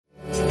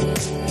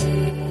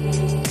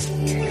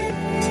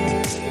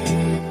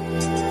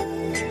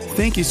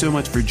Thank you so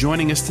much for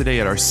joining us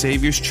today at our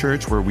Savior's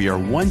Church, where we are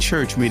one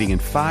church meeting in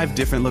 5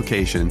 different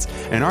locations.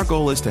 And our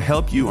goal is to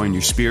help you on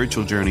your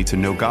spiritual journey to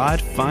know God,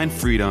 find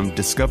freedom,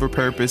 discover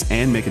purpose,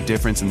 and make a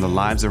difference in the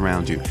lives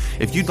around you.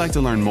 If you'd like to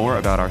learn more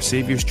about our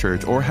Savior's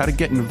Church or how to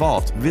get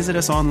involved, visit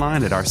us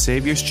online at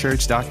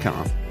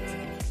oursaviorschurch.com.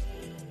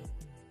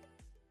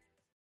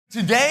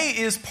 Today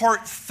is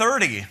part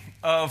 30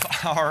 of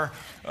our,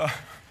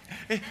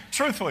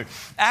 truthfully,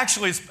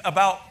 actually it's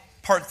about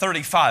part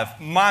 35.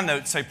 My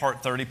notes say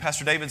part 30.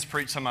 Pastor David's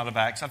preached some out of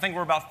Acts. I think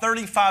we're about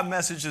 35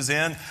 messages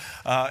in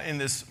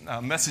this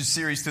message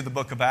series through the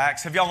book of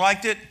Acts. Have y'all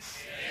liked it?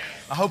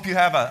 Yes. I hope you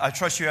have. I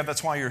trust you have.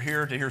 That's why you're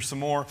here, to hear some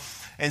more.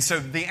 And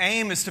so the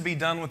aim is to be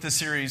done with this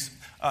series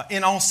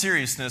in all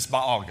seriousness by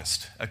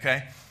August,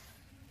 okay?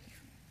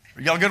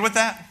 Are y'all good with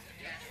that?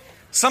 Yes.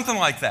 Something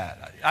like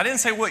that. I didn't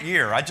say what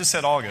year. I just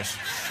said August.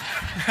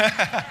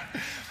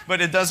 But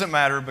it doesn't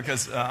matter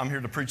because I'm here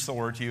to preach the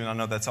word to you, and I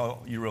know that's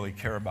all you really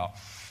care about.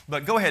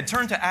 But go ahead,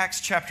 turn to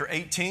Acts chapter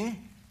 18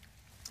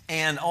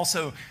 and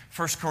also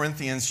 1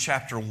 Corinthians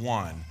chapter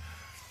 1.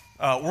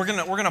 We're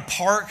gonna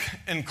park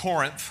in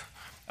Corinth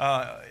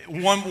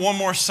one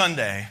more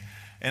Sunday,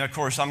 and of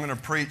course I'm going to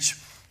preach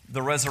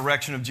the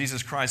resurrection of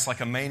Jesus Christ like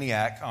a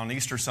maniac on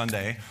Easter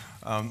Sunday.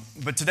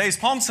 But today's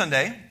Palm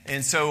Sunday,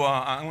 and so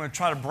I'm going to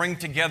try to bring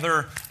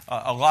together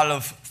a lot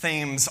of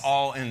themes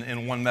all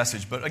in one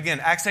message. But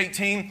again, Acts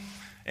 18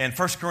 and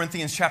 1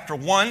 Corinthians chapter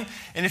 1.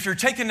 And if you're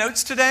taking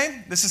notes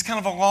today, this is kind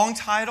of a long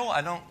title.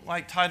 I don't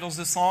like titles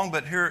this long,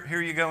 but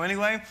here you go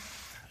anyway.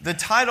 The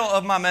title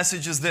of my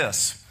message is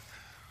this: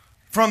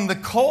 From the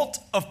Cult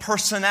of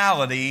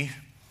Personality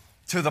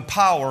to the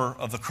Power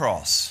of the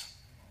Cross.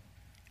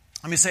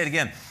 Let me say it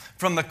again.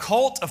 From the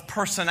cult of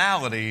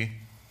personality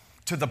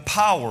to the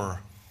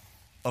power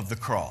of the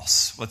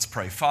cross. Let's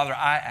pray. Father,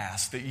 I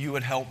ask that you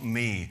would help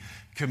me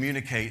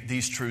communicate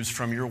these truths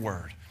from your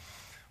word.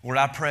 Lord,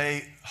 I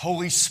pray,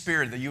 Holy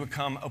Spirit, that you would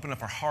come, open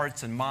up our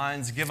hearts and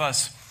minds, give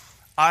us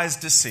eyes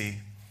to see,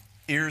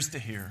 ears to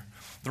hear,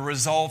 the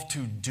resolve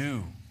to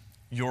do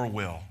your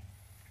will.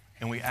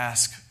 And we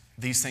ask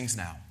these things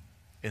now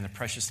in the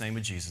precious name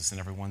of Jesus. And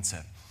everyone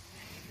said,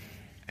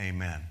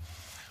 Amen.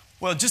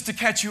 Well, just to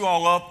catch you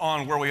all up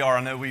on where we are,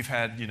 I know we've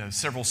had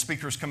several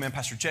speakers come in.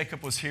 Pastor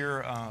Jacob was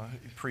here,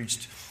 he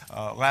preached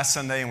last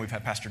Sunday, and we've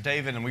had Pastor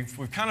David, and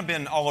we've kind of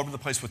been all over the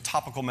place with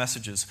topical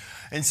messages.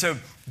 And so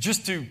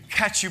just to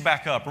catch you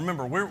back up,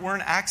 remember, we're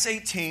in Acts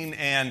 18,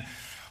 and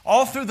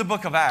all through the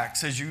book of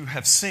Acts, as you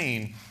have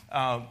seen,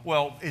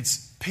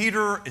 it's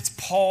Peter, it's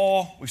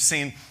Paul. We've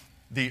seen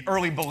the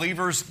early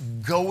believers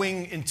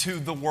going into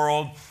the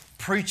world,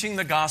 preaching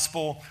the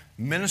gospel,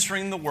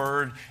 ministering the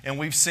word, and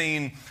we've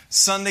seen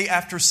Sunday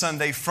after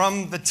Sunday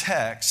from the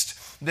text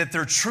that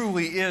there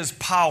truly is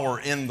power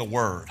in the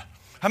word.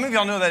 How many of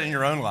y'all know that in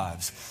your own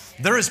lives?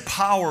 There is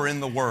power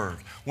in the word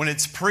when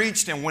it's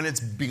preached and when it's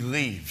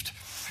believed.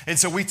 And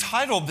so we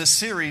titled this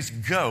series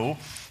Go,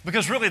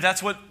 because really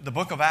that's what the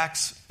book of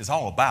Acts is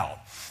all about.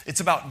 It's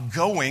about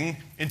going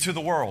into the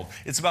world.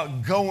 It's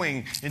about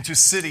going into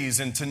cities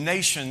and to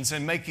nations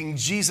and making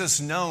Jesus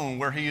known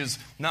where he is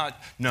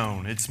not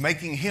known. It's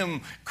making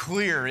him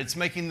clear. It's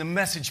making the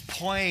message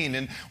plain.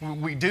 And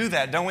we do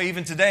that, don't we,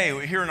 even today?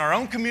 We're here in our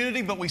own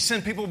community, but we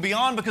send people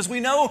beyond because we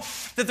know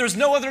that there's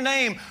no other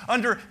name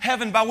under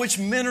heaven by which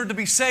men are to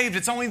be saved.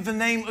 It's only the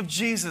name of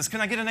Jesus. Can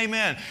I get an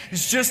amen?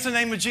 It's just the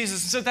name of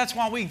Jesus. And so that's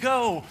why we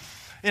go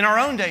in our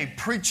own day,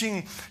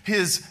 preaching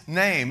his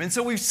name. And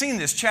so we've seen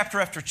this chapter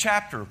after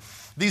chapter,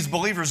 these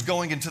believers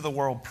going into the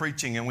world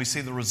preaching, and we see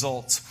the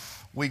results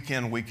week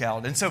in, week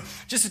out. And so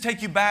just to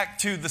take you back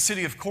to the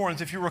city of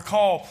Corinth, if you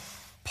recall,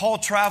 Paul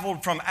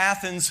traveled from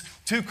Athens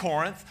to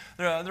Corinth.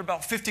 They're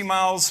about 50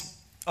 miles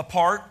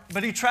apart,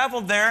 but he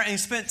traveled there and he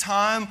spent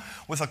time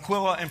with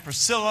Aquila and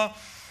Priscilla.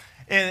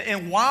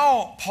 And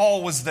while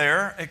Paul was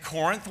there at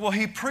Corinth,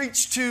 he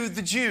preached to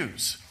the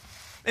Jews.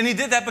 And he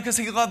did that because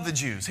he loved the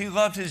Jews. He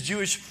loved his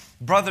Jewish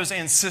brothers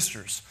and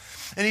sisters.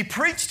 And he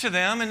preached to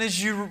them, and as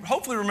you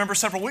hopefully remember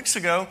several weeks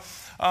ago,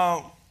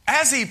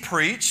 as he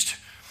preached,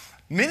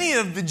 many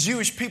of the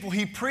Jewish people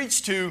he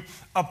preached to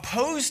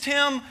opposed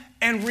him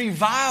and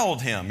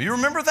reviled him. You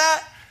remember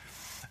that?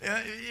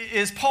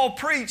 As Paul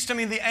preached,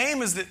 the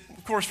aim is that,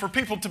 of course, for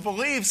people to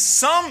believe.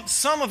 Some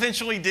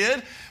eventually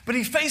did, but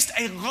he faced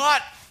a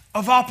lot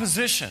of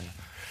opposition.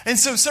 And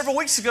so several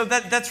weeks ago,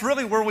 that's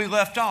really where we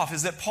left off,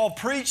 is that Paul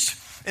preached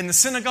in the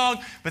synagogue,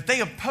 but they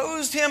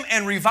opposed him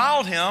and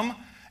reviled him.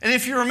 And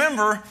if you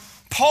remember,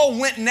 Paul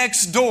went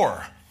next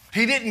door.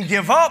 He didn't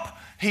give up.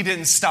 He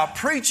didn't stop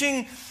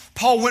preaching.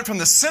 Paul went from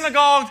the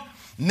synagogue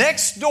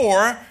next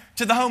door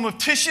to the home of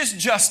Titius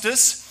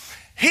Justus.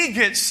 He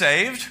gets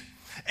saved.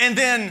 And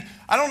then,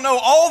 I don't know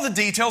all the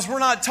details, we're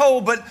not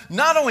told, but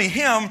not only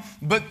him,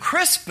 but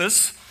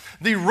Crispus,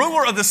 the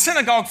ruler of the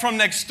synagogue from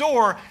next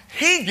door,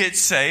 he gets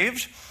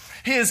saved.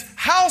 His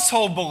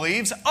household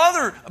believed,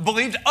 others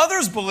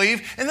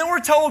believed, and then we're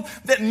told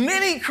that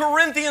many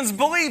Corinthians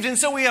believed. And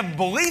so we have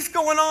belief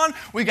going on,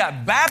 we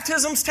got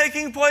baptisms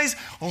taking place,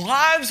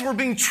 lives were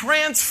being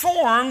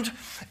transformed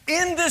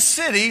in this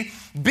city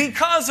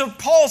because of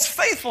Paul's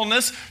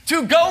faithfulness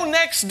to go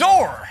next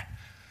door.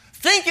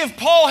 Think if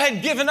Paul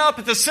had given up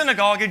at the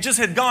synagogue and just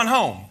had gone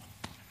home.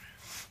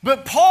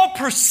 But Paul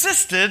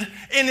persisted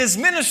in his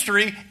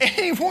ministry and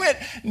he went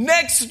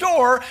next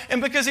door,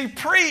 and because he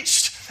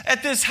preached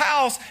at this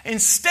house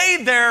and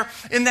stayed there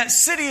in that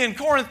city in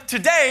Corinth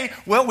today,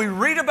 well, we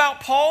read about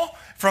Paul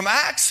from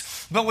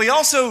Acts, but we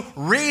also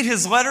read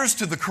his letters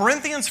to the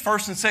Corinthians,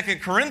 1st and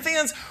 2nd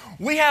Corinthians.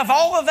 We have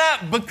all of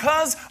that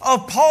because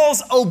of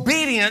Paul's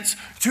obedience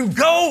to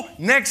go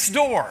next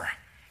door.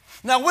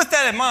 Now, with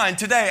that in mind,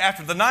 today,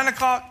 after the 9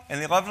 o'clock and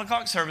the 11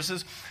 o'clock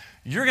services,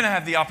 you're going to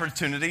have the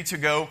opportunity to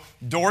go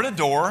door to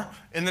door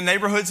in the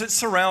neighborhoods that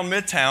surround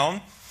Midtown.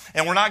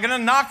 And we're not going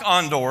to knock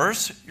on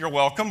doors. You're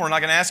welcome. We're not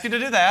going to ask you to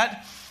do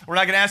that. We're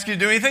not going to ask you to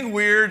do anything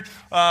weird.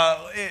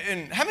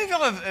 And how many of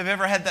y'all have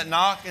ever had that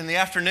knock in the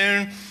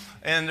afternoon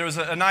and there was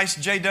a nice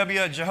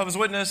JW, a Jehovah's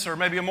Witness, or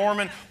maybe a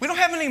Mormon? We don't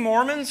have any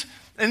Mormons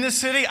in this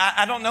city.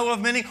 I don't know of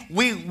many.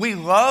 We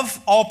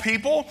love all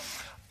people.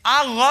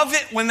 I love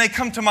it when they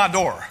come to my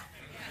door.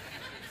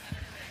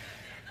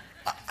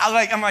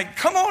 I'm like,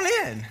 come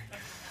on in.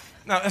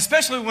 Now,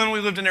 especially when we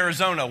lived in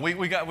Arizona,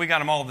 we got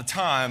them all the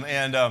time.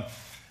 And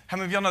how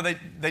many of y'all know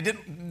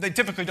they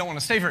typically don't want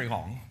to stay very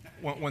long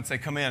once they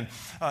come in?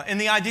 And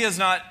the idea is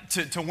not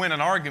to win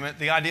an argument.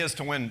 The idea is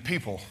to win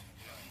people,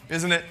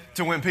 isn't it?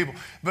 To win people.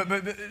 But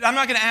I'm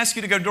not going to ask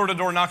you to go door to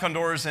door, knock on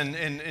doors,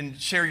 and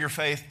share your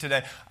faith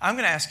today. I'm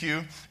going to ask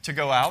you to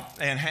go out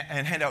and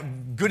hand out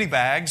goodie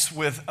bags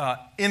with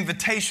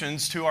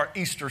invitations to our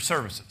Easter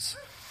services.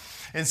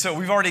 And so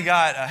we've already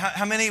got,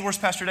 how many? Where's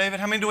Pastor David?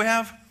 How many do we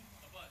have?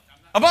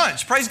 A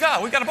bunch. Praise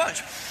God. We've got a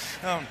bunch.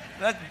 One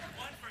for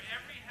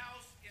every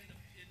house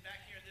back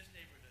here in this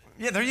neighborhood.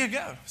 Yeah, there you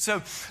go.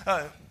 So,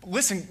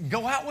 listen,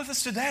 go out with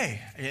us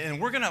today,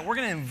 and we're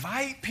gonna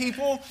invite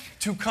people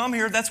to come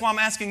here. That's why I'm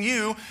asking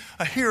you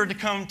here to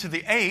come to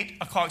the 8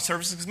 o'clock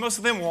services, because most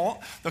of them won't.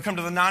 They'll come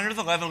to the 9 or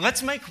the 11.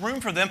 Let's make room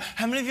for them.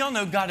 How many of y'all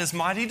know God is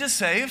mighty to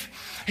save?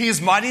 He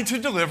is mighty to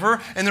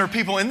deliver, and there are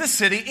people in this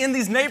city, in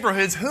these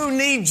neighborhoods, who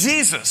need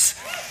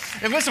Jesus.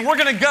 And listen, we're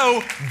going to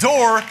go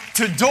door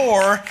to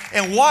door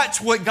and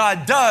watch what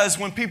God does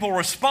when people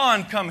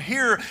respond, come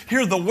hear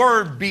the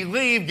word,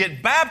 believe,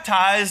 get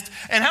baptized.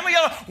 And how many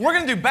of y'all know we're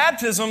going to do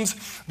baptisms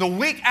the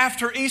week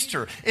after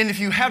Easter? And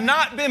if you have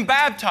not been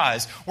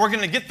baptized, we're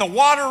going to get the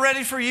water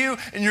ready for you,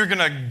 and you're going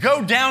to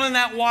go down in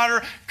that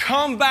water,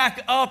 come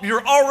back up.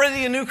 You're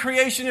already a new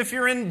creation if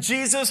you're in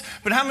Jesus.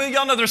 But how many of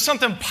y'all know there's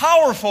something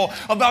powerful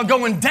about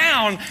going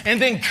down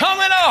and then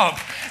coming up?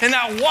 And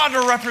that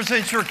water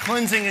represents your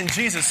cleansing in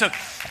Jesus. So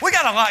we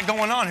got a lot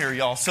going on here,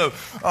 y'all. So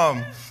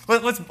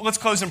let's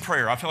close in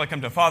prayer. I feel like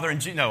I'm the Father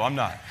and no, I'm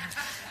not.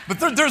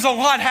 But there's a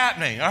lot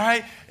happening, all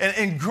right?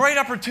 And great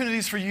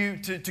opportunities for you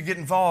to get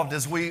involved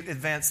as we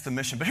advance the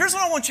mission. But here's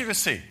what I want you to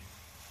see.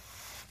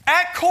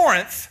 At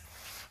Corinth,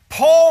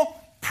 Paul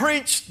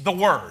preached the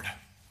word.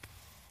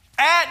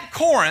 At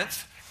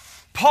Corinth,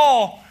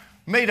 Paul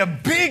made a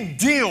big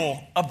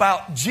deal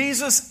about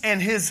Jesus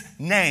and his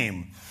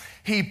name.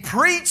 He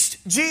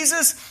preached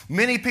Jesus.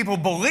 Many people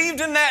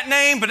believed in that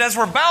name. But as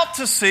we're about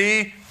to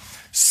see,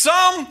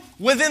 some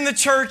within the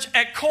church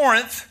at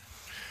Corinth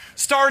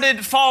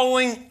started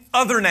following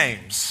other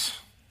names.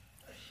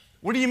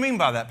 What do you mean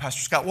by that,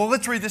 Pastor Scott? Well,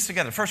 let's read this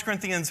together. 1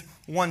 Corinthians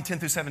 1, 10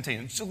 through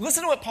 17. So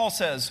listen to what Paul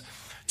says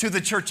to the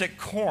church at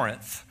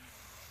Corinth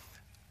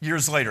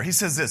years later. He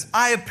says this: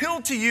 I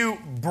appeal to you,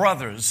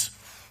 brothers,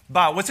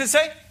 by, what's it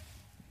say?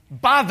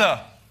 By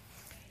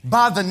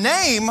the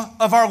name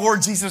of our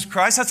Lord Jesus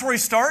Christ. That's where he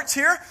starts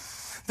here.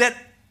 That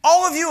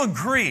all of you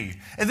agree,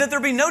 and that there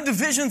be no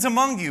divisions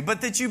among you,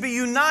 but that you be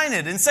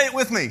united. And say it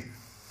with me.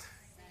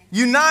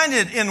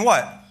 United in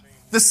what?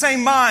 The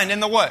same mind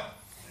and the what?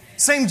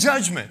 Same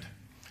judgment.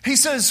 He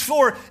says,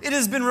 for it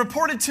has been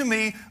reported to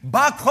me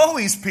by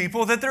Chloe's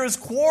people that there is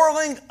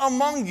quarreling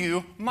among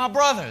you, my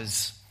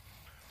brothers.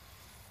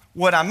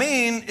 What I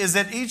mean is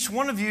that each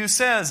one of you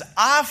says,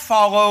 I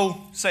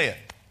follow, say it.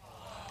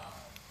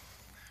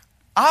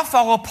 I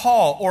follow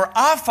Paul, or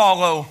I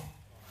follow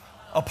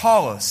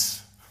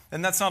Apollos.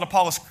 And that's not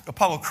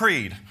Apollo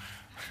Creed.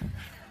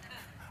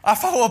 I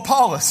follow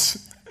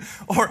Apollos.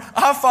 Or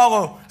I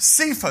follow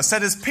Cephas,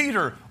 that is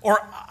Peter. Or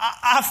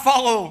I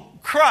follow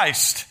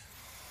Christ.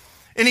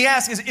 And he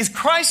asks, is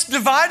Christ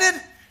divided?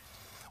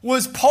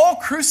 Was Paul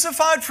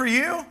crucified for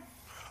you?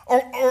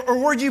 Or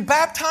were you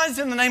baptized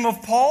in the name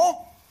of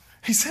Paul?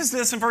 He says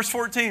this in verse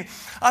 14.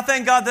 I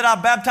thank God that I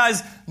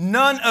baptized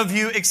none of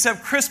you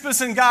except Crispus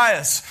and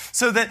Gaius,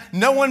 so that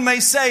no one may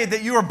say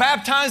that you are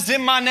baptized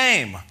in my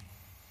name.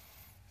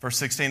 Verse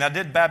 16, I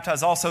did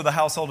baptize also the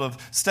household of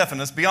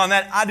Stephanas. Beyond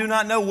that, I do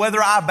not know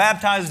whether I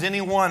baptized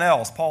anyone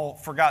else. Paul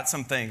forgot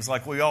some things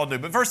like we all do.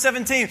 But verse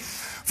 17,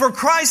 for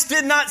Christ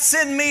did not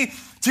send me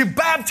to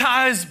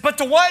baptize, but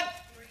to what?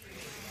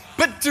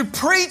 but to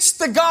preach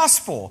the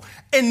gospel,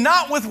 and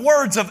not with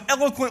words of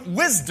eloquent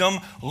wisdom,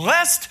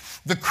 lest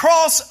the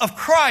cross of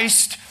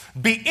Christ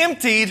be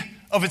emptied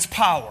of its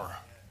power.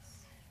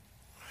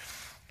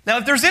 Now,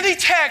 if there's any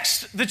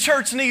text the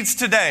church needs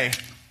today,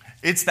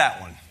 it's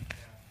that one.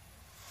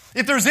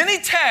 If there's any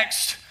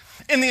text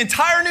in the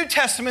entire New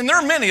Testament, there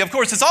are many, of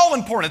course, it's all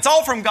important, it's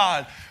all from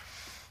God.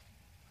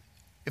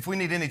 If we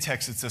need any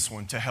text, it's this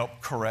one to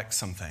help correct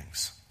some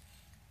things.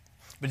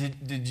 But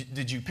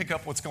did you pick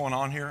up what's going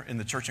on here in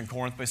the church in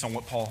Corinth based on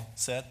what Paul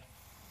said?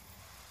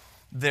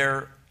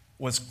 There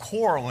was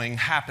quarreling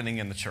happening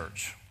in the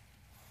church.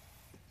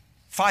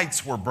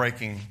 Fights were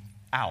breaking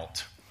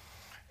out.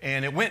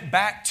 And it went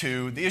back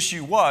to, the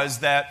issue was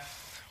that,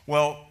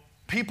 well,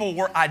 people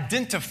were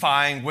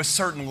identifying with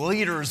certain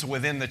leaders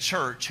within the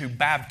church who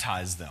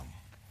baptized them.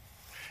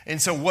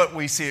 And so what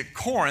we see at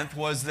Corinth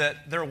was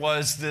that there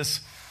was this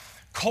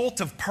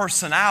cult of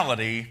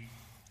personality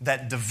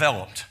that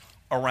developed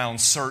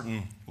around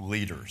certain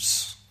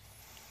leaders.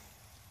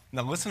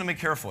 Now listen to me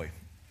carefully.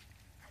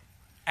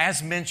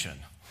 As mentioned,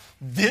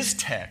 this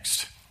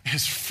text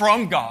is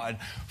from God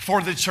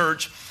for the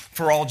church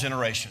for all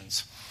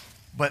generations.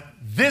 But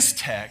this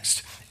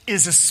text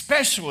is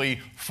especially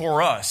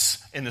for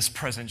us in this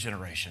present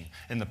generation,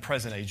 in the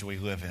present age we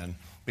live in,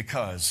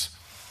 because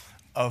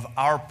of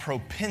our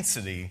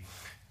propensity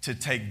to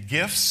take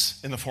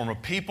gifts in the form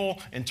of people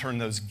and turn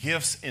those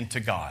gifts into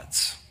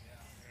gods.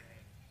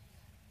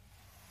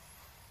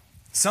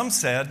 Some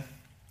said,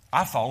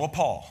 I follow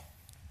Paul.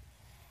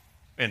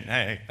 And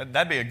hey,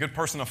 that'd be a good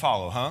person to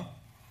follow, huh?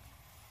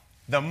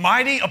 The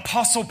mighty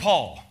Apostle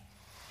Paul.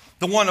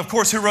 The one, of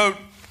course, who wrote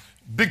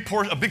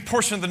a big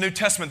portion of the New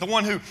Testament. The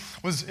one who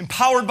was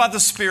empowered by the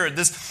Spirit.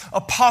 This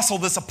apostle,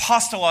 this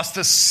apostolos,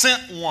 this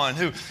sent one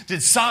who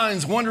did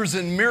signs, wonders,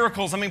 and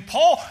miracles. I mean,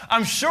 Paul,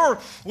 I'm sure,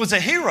 was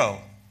a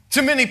hero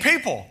to many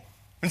people.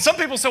 And some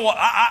people say, well,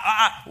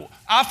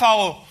 I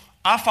follow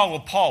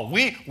Paul.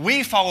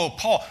 We follow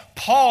Paul.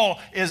 Paul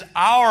is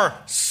our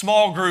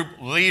small group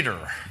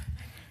leader.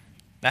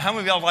 Now, how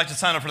many of y'all would like to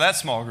sign up for that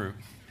small group?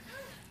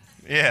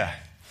 Yeah.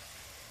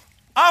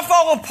 I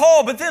follow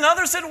Paul, but then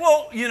others said,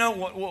 well,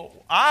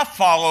 I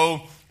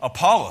follow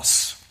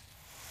Apollos.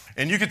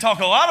 And you could talk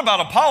a lot about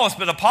Apollos,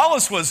 but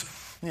Apollos was,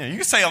 you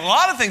could say a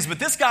lot of things, but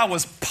this guy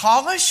was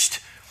polished.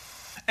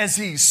 As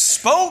he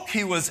spoke,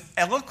 he was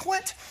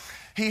eloquent.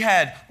 He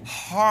had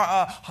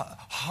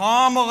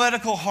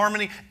homiletical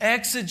harmony,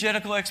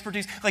 exegetical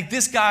expertise. Like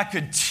this guy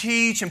could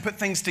teach and put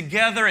things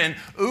together and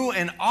ooh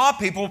and ah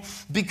people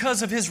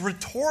because of his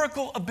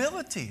rhetorical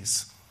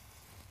abilities.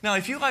 Now,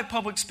 if you like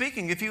public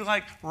speaking, if you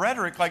like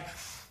rhetoric, like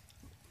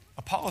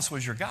Apollos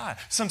was your guy.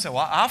 Some say,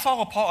 well, I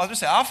follow Paul. Others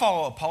say, I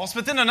follow Apollos.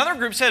 But then another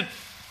group said,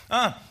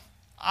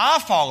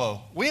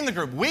 we in the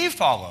group, we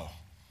follow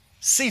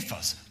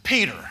Cephas,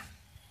 Peter.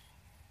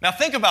 Now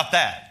think about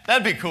that.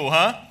 That'd be cool,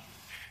 huh?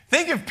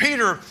 Think if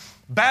Peter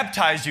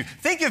baptized you.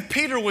 Think if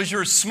Peter was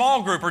your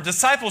small group or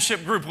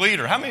discipleship group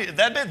leader.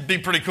 That'd be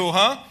pretty cool,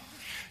 huh?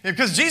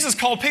 Because Jesus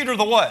called Peter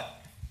the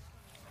what?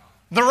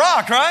 The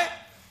rock, right?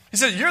 He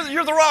said,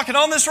 you're the rock, and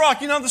on this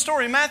rock, you know the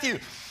story in Matthew.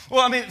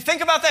 Well,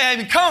 think about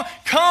that.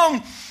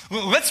 Come,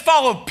 let's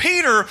follow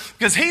Peter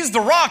because he's the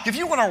rock. If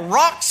you want a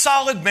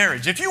rock-solid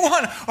marriage, if you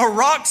want a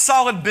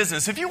rock-solid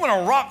business, if you want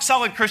a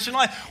rock-solid Christian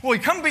life, well,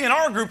 you come be in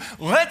our group.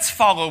 Let's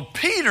follow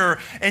Peter,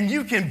 and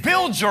you can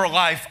build your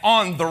life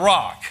on the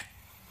rock.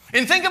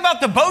 And think about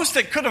the boast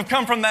that could have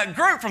come from that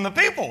group, from the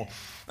people.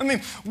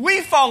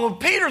 We followed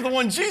Peter, the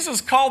one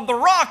Jesus called the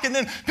rock. And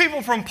then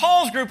people from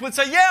Paul's group would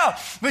say, yeah,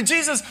 but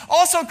Jesus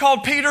also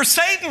called Peter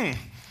Satan.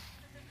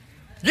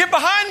 Get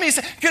behind me.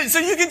 So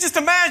you can just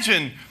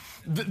imagine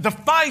the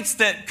fights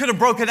that could have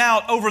broken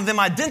out over them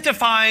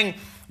identifying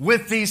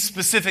with these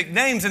specific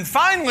names. And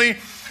finally,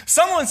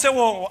 someone said,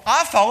 well,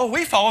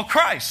 we follow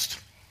Christ.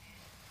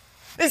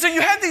 And so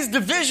you had these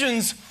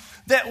divisions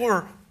that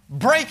were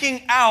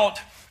breaking out,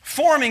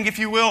 forming, if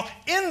you will,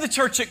 in the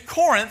church at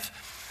Corinth,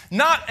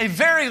 not a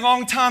very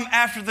long time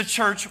after the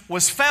church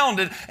was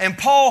founded, and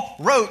Paul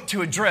wrote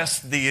to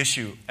address the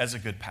issue as a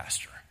good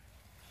pastor.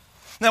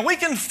 Now, we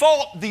can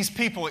fault these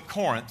people at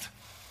Corinth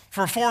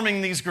for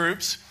forming these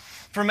groups,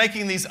 for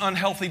making these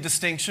unhealthy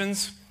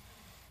distinctions,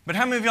 but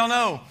how many of y'all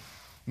know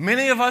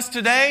many of us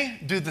today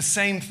do the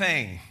same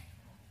thing?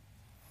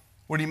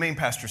 What do you mean,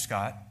 Pastor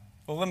Scott?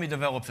 Well, let me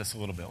develop this a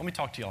little bit. Let me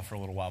talk to y'all for a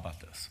little while about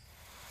this.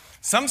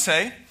 Some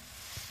say,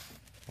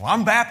 well,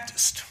 I'm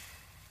Baptist.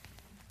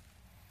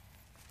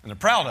 And they're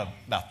proud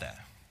about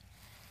that.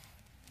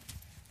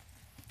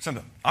 Some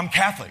say, I'm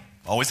Catholic.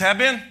 Always have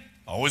been,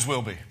 always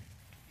will be.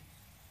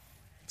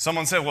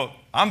 Someone said, well,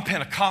 I'm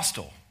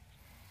Pentecostal.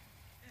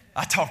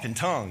 I talk in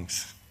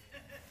tongues.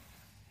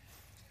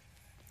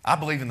 I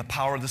believe in the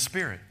power of the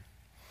Spirit.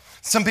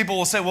 Some people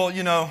will say, well,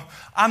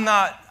 I'm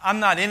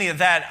not any of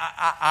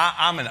that.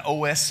 I'm an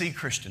OSC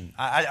Christian.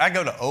 I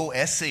go to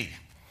OSC.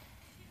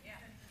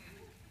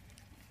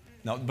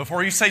 Now,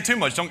 before you say too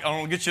much, I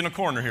don't get you in a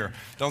corner here.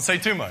 Don't say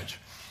too much.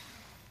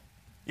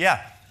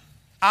 Yeah,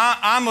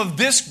 I'm of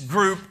this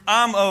group.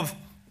 I'm of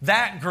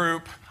that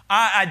group.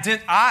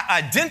 I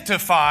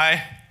identify.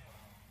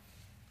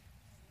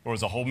 There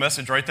was a whole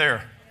message right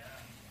there.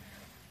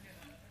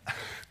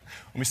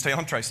 Let me stay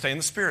on track. Stay in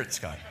the Spirit,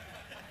 Scott.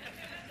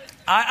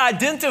 I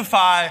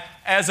identify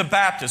as a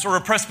Baptist or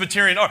a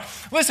Presbyterian. Or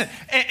listen,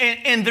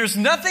 and there's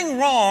nothing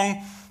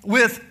wrong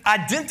with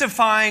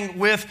identifying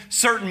with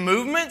certain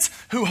movements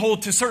who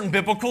hold to certain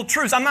biblical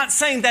truths. I'm not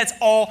saying that's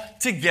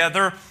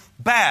altogether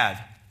bad.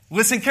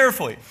 Listen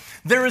carefully.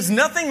 There is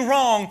nothing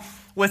wrong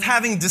with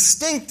having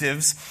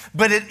distinctives,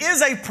 but it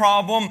is a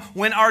problem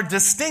when our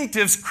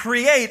distinctives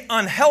create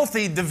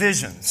unhealthy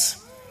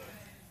divisions.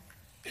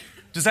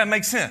 Does that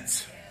make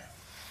sense?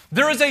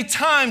 There is a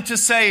time to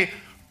say,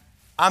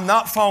 I'm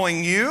not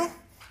following you.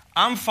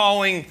 I'm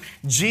following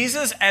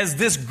Jesus as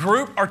this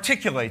group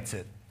articulates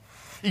it.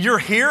 You're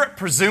here,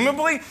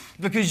 presumably,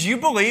 because you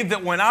believe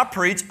that when I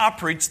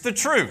preach the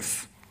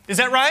truth. Is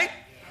that right?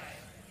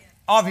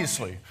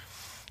 Obviously.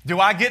 Do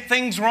I get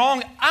things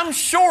wrong? I'm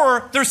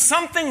sure there's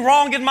something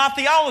wrong in my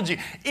theology.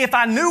 If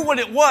I knew what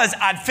it was,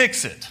 I'd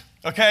fix it.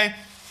 Okay?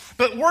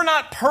 But we're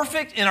not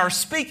perfect in our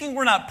speaking.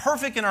 We're not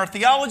perfect in our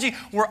theology.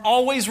 We're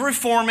always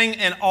reforming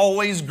and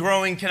always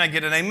growing. Can I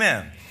get an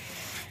amen?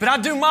 But I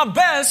do my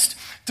best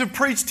to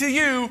preach to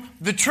you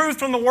the truth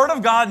from the Word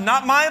of God,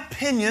 not my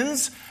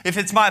opinions. If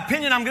it's my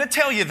opinion, I'm going to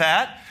tell you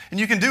that, and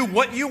you can do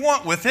what you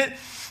want with it.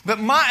 But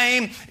my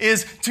aim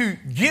is to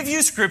give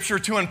you Scripture,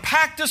 to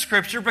unpack the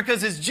Scripture,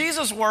 because it's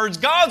Jesus' words,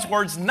 God's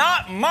words,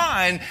 not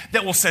mine,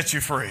 that will set you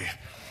free.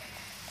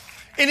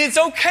 And it's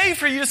okay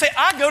for you to say,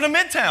 I go to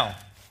Midtown.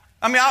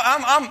 I mean,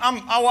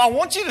 I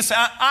want you to say,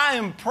 I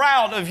am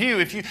proud of you.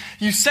 If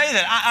you say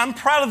that, I'm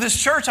proud of this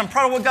church. I'm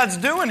proud of what God's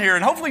doing here.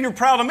 And hopefully you're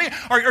proud of me.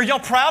 Are y'all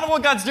proud of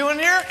what God's doing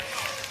here?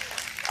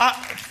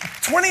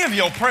 20 of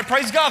you,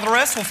 praise God. The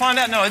rest we'll find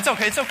out. No, it's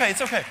okay. It's okay.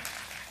 It's okay.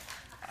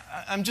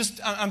 I'm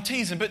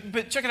teasing.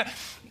 But check it out.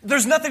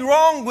 There's nothing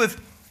wrong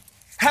with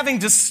having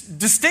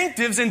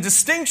distinctives and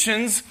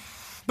distinctions.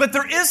 But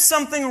there is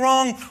something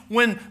wrong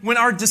when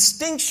our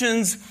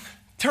distinctions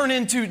turn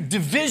into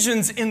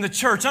divisions in the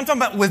church. I'm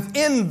talking about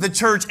within the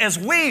church as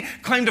we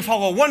claim to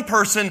follow one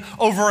person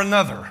over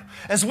another.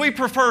 As we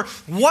prefer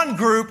one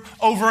group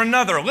over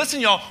another. Listen,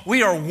 y'all,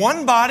 we are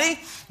one body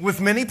with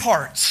many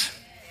parts.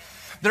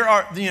 There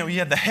are, you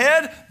have the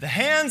head, the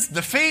hands,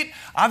 the feet.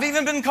 I've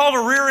even been called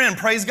a rear end,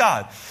 praise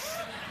God.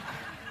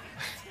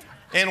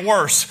 And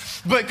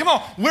worse. But come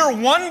on, we're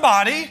one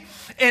body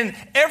and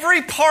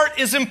every part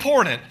is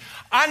important.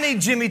 I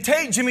need Jimmy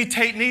Tate. Jimmy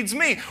Tate needs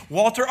me.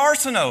 Walter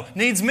Arsenault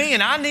needs me,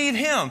 and I need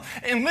him.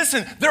 And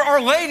listen, there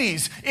are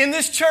ladies in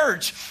this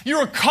church. You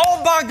are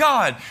called by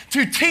God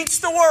to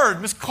teach the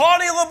Word. Miss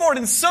Claudia Laborde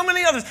and so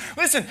many others.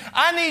 Listen,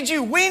 I need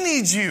you. We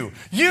need you.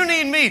 You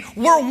need me.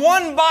 We're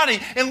one body,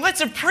 and let's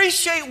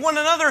appreciate one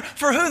another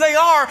for who they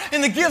are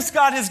and the gifts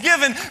God has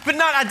given, but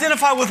not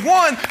identify with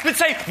one, but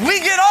say, we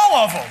get all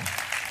of them.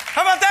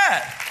 How about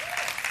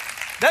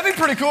that? That'd be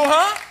pretty cool,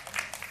 huh?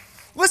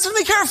 Listen to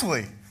me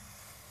carefully.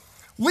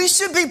 We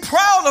should be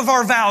proud of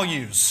our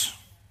values.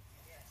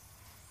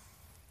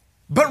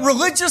 But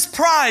religious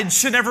pride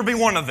should never be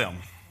one of them.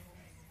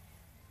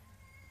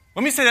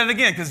 Let me say that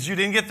again because you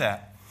didn't get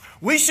that.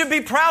 We should be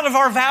proud of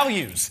our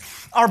values,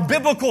 our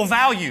biblical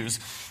values.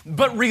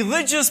 But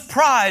religious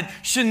pride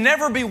should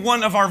never be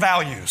one of our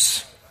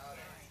values.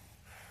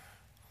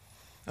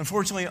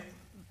 Unfortunately,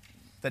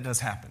 that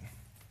does happen.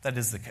 That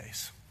is the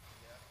case.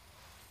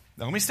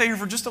 Now, let me stay here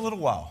for just a little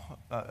while.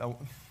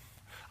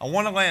 I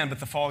want to land, but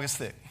the fog is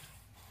thick.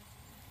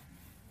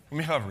 Let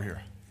me hover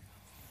here.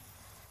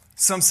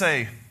 Some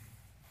say,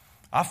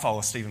 I follow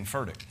Stephen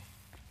Furtick.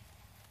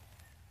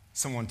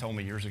 Someone told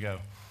me years ago,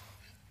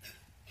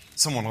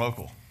 someone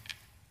local,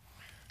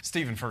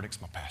 Stephen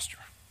Furtick's my pastor.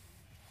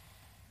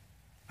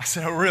 I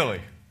said, oh,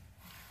 really?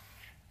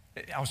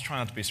 I was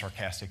trying not to be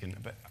sarcastic,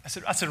 but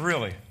I said,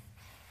 really?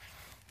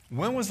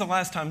 When was the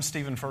last time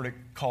Stephen Furtick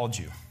called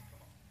you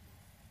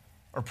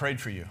or prayed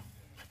for you?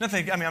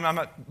 Nothing. I mean, I'm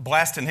not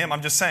blasting him.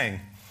 I'm just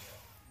saying,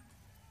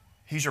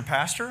 he's your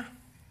pastor?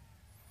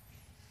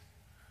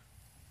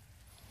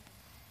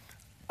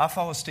 I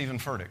follow Stephen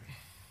Furtick.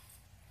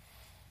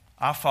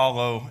 I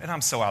follow, and I'm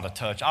so out of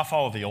touch, I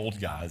follow the old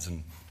guys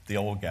and the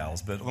old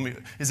gals, but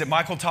is it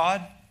Michael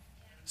Todd?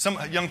 Some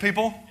young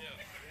people?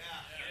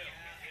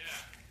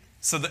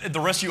 So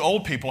the rest of you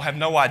old people have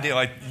no idea,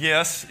 like,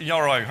 yes, y'all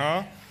are like,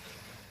 huh?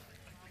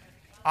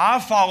 I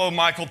follow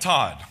Michael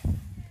Todd.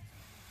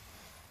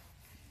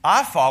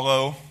 I've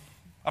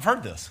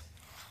heard this,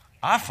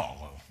 I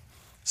follow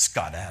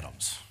Scott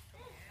Adams.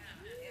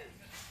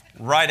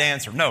 Right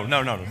answer. No,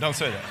 don't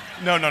say that.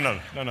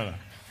 No.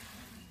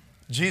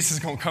 Jesus is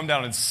going to come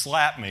down and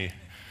slap me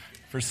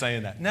for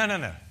saying that.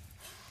 No.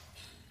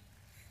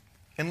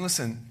 And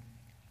listen,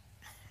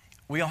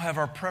 we all have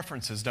our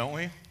preferences, don't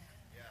we?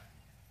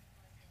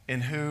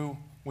 In who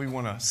we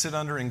want to sit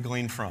under and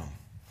glean from.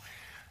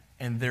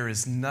 And there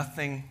is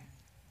nothing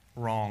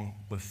wrong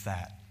with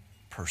that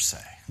per se.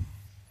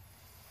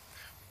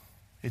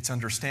 It's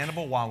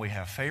understandable why we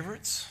have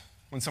favorites.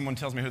 When someone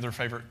tells me who their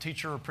favorite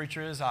teacher or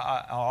preacher is,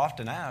 I'll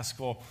often ask,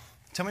 well,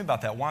 tell me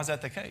about that. Why is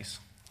that the case?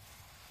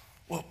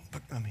 Well,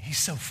 but, he's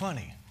so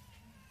funny.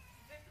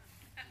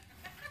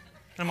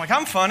 And I'm like,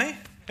 I'm funny.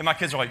 And my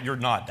kids are like, you're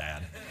not,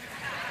 Dad.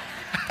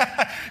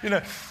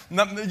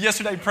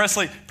 Yesterday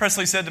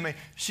Presley said to me,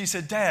 she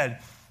said, Dad,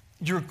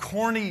 your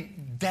corny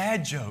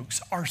dad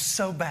jokes are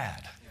so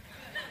bad.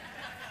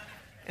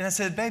 And I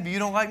said, baby, you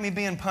don't like me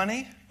being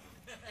punny?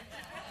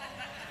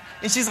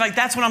 And she's like,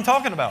 that's what I'm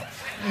talking about.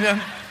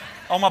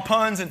 All my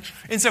puns.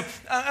 And so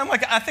I'm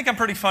like, I think I'm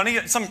pretty funny.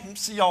 Some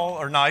y'all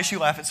are nice. You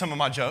laugh at some of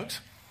my jokes.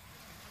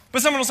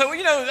 But someone will say, well,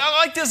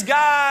 I like this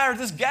guy or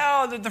this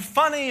gal. They're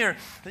funny. Or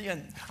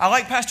I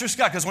like Pastor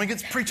Scott because when he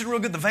gets preaching real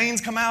good, the veins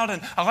come out.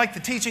 And I like the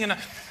teaching and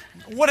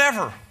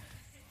whatever.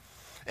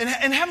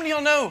 And how many of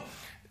y'all know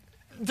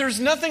there's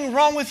nothing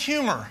wrong with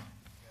humor?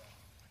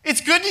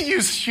 It's good to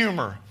use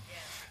humor.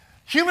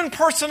 Human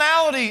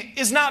personality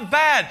is not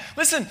bad.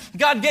 Listen,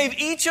 God gave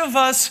each of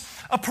us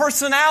a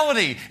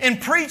personality,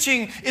 and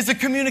preaching is a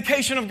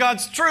communication of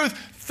God's truth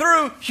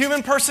through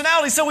human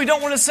personality. So we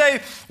don't want to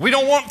say, we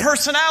don't want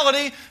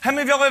personality. How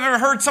many of y'all have ever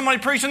heard somebody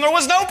preach and there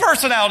was no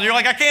personality? You're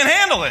like, I can't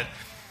handle it.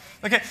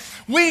 Okay,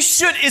 we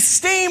should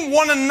esteem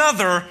one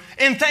another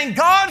and thank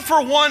God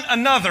for one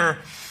another.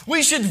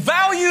 We should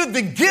value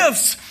the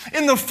gifts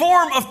in the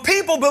form of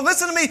people, but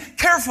listen to me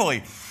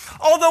carefully.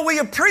 Although we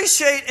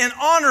appreciate and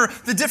honor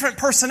the different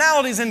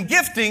personalities and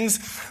giftings,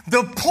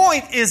 the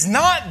point is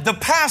not the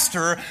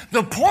pastor.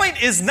 The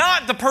point is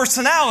not the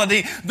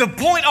personality. The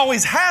point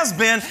always has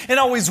been and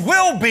always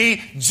will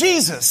be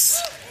Jesus.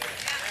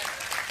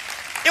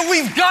 And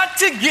we've got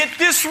to get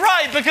this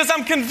right because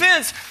I'm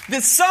convinced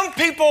that some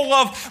people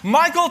love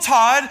Michael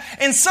Todd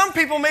and some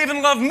people may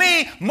even love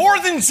me more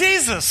than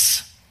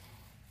Jesus.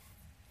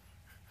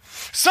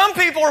 Some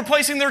people are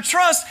placing their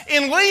trust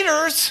in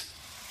leaders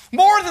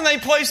more than they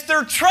place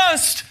their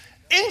trust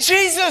in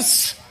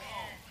Jesus.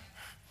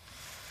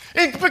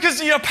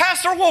 Because a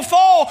pastor will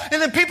fall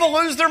and then people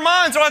lose their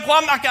minds. They're like,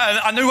 well,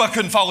 I knew I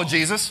couldn't follow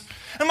Jesus.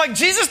 I'm like,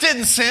 Jesus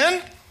didn't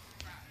sin.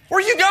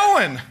 Where are you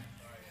going?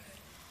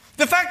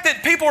 The fact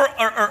that people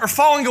are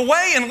falling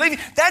away and leaving,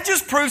 that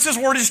just proves His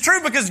Word is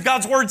true because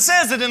God's Word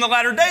says that in the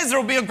latter days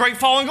there will be a great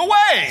falling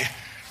away.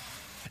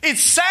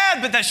 It's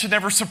sad, but that should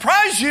never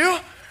surprise you.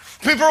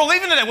 People are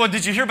leaving today. Well,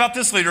 did you hear about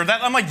this leader?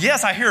 That I'm like,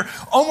 yes, I hear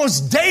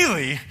almost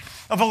daily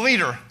of a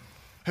leader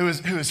who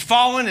has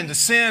fallen into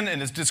sin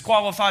and is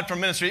disqualified from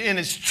ministry, and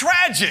it's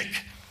tragic.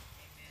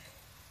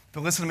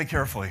 But listen to me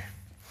carefully.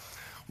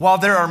 While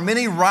there are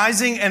many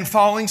rising and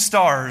falling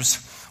stars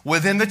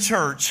within the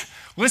church,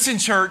 listen,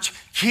 church,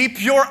 keep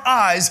your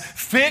eyes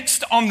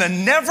fixed on the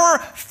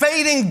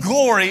never-fading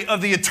glory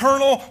of the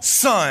eternal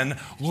Son.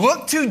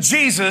 Look to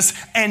Jesus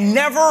and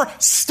never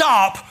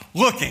stop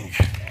looking.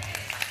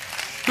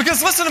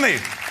 Because listen to me,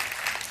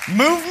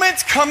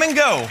 movements come and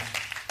go.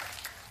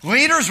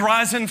 Leaders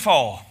rise and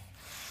fall.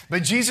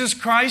 But Jesus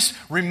Christ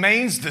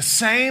remains the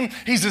same.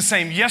 He's the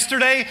same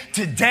yesterday,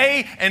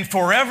 today, and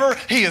forever.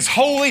 He is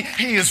holy.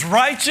 He is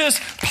righteous,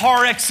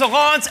 par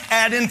excellence,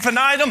 ad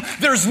infinitum.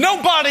 There's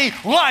nobody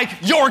like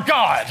your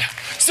God.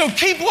 So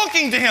keep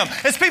looking to Him.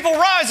 As people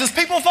rise, as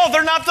people fall,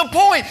 they're not the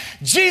point.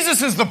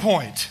 Jesus is the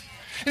point.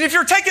 And if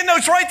you're taking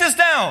notes, write this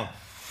down.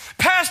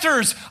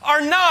 Pastors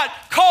are not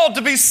called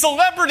to be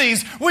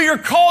celebrities. We are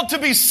called to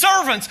be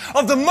servants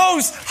of the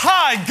Most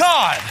High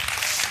God.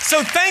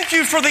 So thank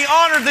you for the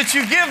honor that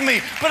you give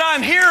me, but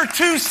I'm here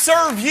to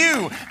serve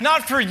you,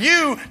 not for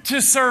you to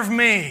serve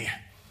me.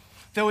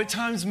 Though at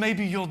times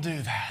maybe you'll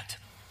do that.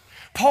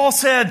 Paul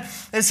said,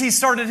 as he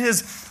started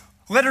his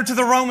letter to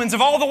the Romans, of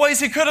all the ways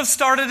he could have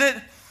started it,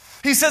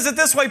 he says it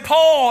this way,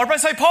 Paul. Everybody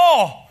say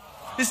Paul.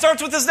 He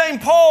starts with his name,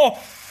 Paul,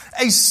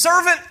 a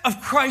servant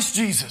of Christ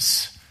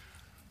Jesus.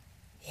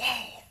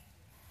 Whoa.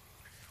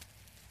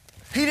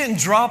 He didn't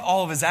drop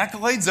all of his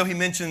accolades, though he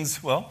mentions,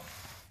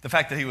 the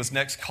fact that he was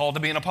next called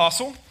to be an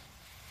apostle.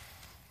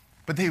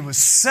 But he was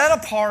set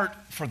apart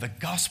for the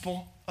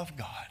gospel of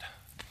God.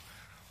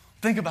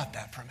 Think about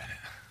that for a minute.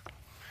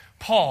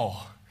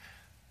 Paul,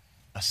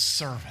 a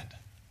servant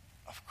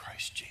of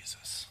Christ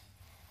Jesus.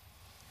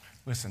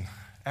 Listen,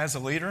 as a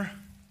leader,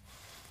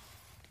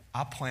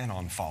 I plan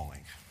on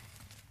falling.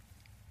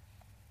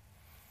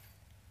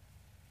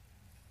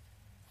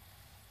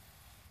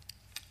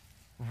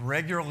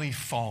 Regularly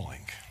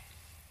falling.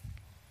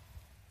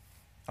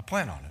 I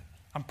plan on it.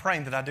 I'm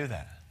praying that I do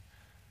that.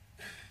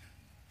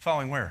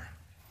 Falling where?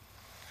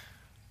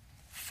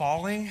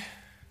 Falling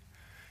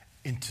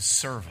into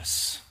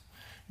service.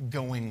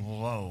 Going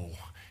low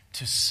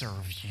to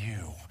serve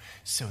you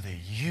so that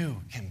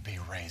you can be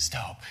raised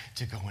up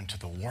to go into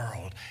the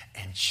world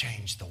and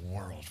change the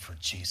world for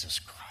Jesus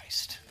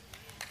Christ.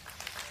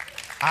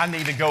 I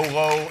need to go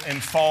low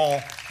and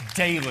fall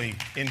daily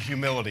in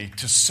humility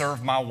to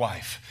serve my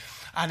wife.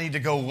 I need to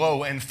go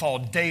low and fall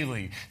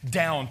daily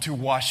down to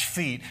wash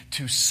feet,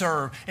 to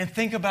serve. And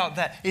think about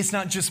that. It's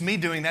not just me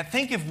doing that.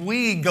 Think if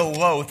we go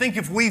low. Think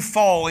if we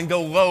fall and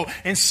go low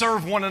and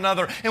serve one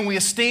another and we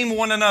esteem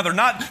one another.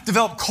 Not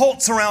develop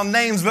cults around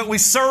names, but we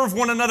serve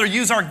one another,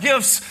 use our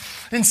gifts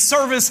in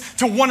service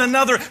to one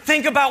another.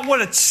 Think about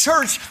what a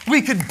church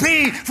we could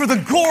be for the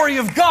glory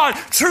of God,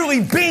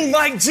 truly being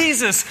like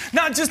Jesus,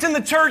 not just in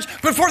the church,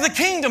 but for the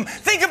kingdom.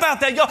 Think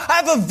about that, y'all.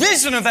 I have a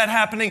vision of that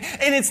happening,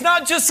 and it's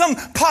not just some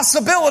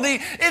possibility.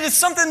 It is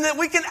something that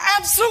we can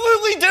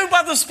absolutely do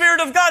by the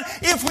Spirit of God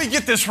if we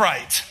get this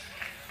right.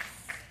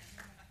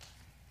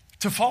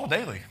 To fall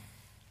daily.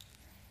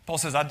 Paul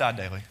says, I die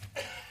daily.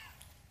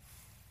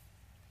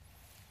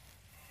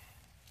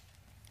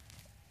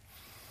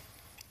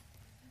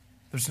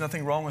 There's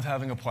nothing wrong with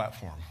having a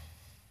platform.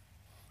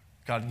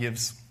 God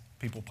gives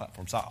people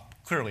platforms. I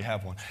clearly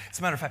have one. As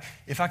a matter of fact,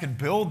 if I could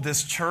build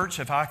this church,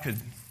 if I could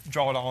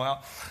draw it all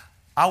out,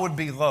 I would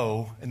be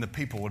low and the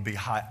people would be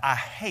high. I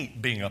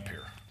hate being up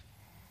here.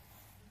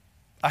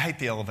 I hate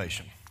the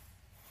elevation.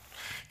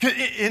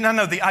 And I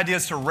know the idea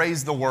is to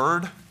raise the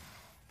word,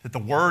 that the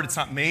word, it's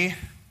not me.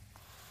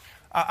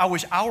 I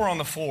wish I were on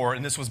the floor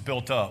and this was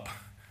built up,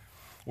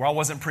 where I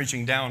wasn't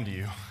preaching down to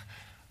you,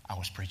 I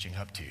was preaching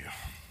up to you.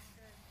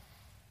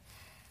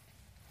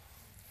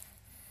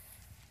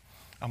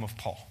 I'm of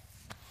Paul.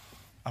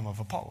 I'm of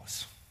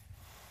Apollos.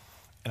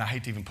 And I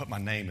hate to even put my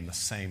name in the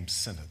same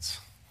sentence,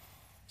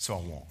 so I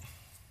won't.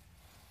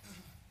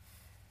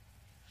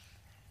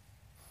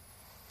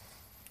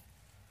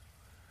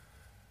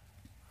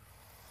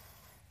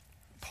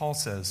 Paul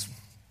says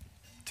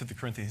to the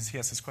Corinthians, he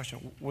asks this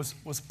question, was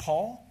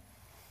Paul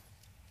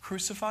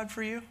crucified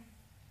for you?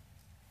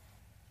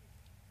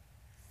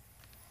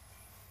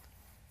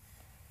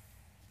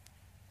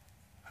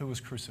 Who was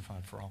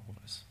crucified for all of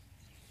us?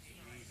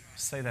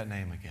 Say that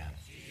name again.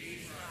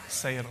 Jesus.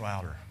 Say it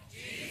louder.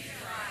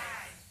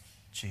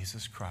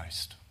 Jesus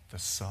Christ, the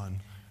Son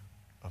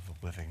of the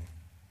living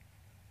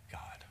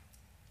God.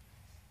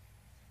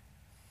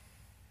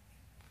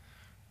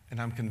 And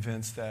I'm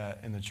convinced that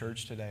in the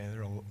church today,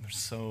 there's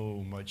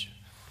so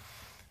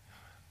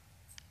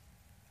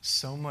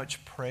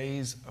much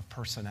praise of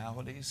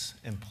personalities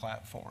and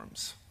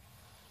platforms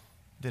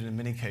that in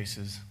many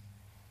cases,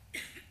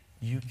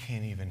 you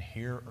can't even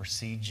hear or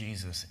see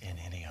Jesus in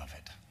any of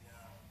it.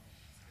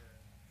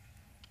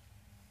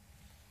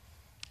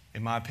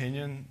 In my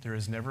opinion, there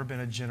has never been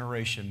a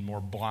generation more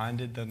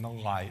blinded than the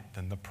light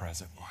than the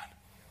present one.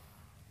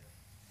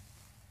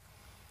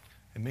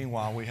 And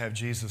meanwhile, we have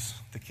Jesus,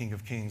 the King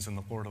of Kings and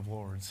the Lord of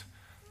Lords,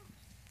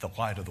 the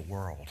light of the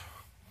world,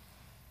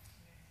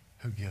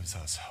 who gives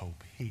us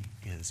hope. He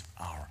is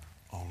our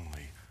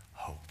only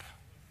hope.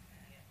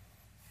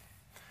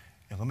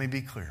 And let me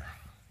be clear.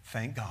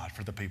 Thank God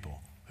for the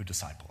people who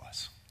disciple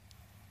us.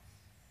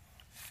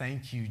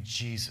 Thank you,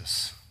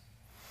 Jesus.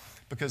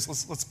 Because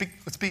let's be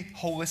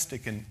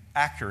holistic and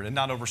accurate and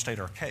not overstate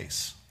our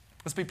case.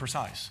 Let's be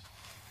precise.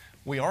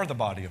 We are the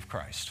body of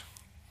Christ.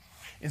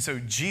 And so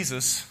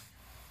Jesus'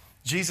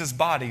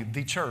 body,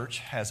 the church,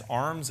 has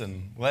arms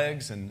and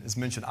legs and, as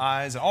mentioned,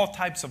 eyes and all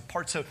types of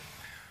parts. So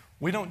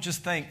we don't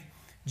just thank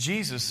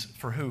Jesus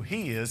for who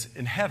he is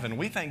in heaven.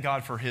 We thank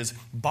God for his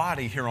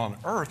body here on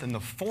earth in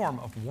the form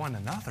of one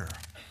another.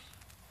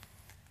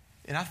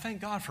 And I thank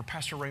God for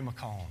Pastor Ray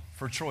McCollum,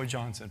 for Troy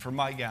Johnson, for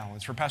Mike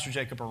Gowans, for Pastor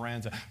Jacob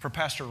Aranza, for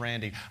Pastor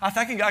Randy. I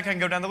thank God I can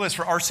go down the list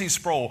for R.C.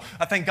 Sproul.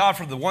 I thank God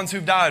for the ones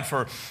who've died,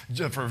 for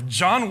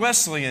John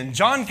Wesley and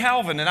John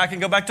Calvin, and I can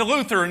go back to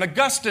Luther and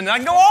Augustine. And I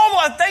can go all.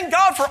 I thank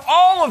God for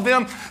all of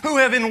them who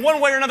have in one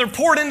way or another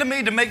poured into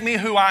me to make me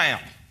who I am.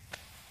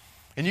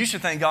 And you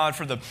should thank God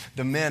for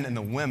the men and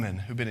the women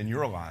who've been in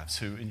your lives,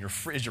 who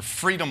as your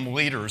freedom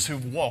leaders,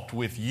 who've walked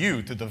with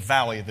you through the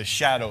valley of the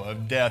shadow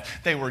of death.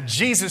 They were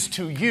Jesus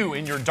to you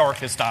in your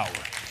darkest hour.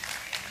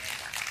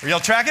 Are y'all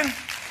tracking?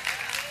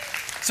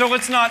 So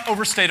let's not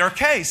overstate our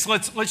case.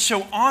 Let's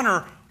show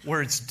honor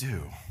where it's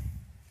due.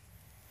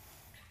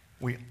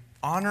 We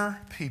honor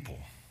people,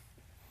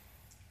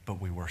 but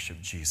we worship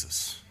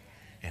Jesus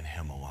and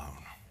him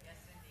alone.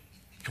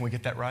 Can we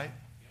get that right?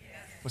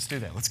 Let's do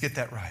that. Let's get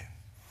that right.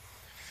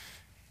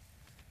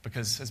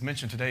 Because, as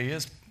mentioned, today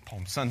is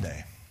Palm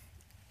Sunday.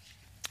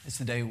 It's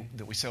the day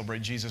that we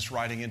celebrate Jesus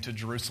riding into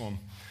Jerusalem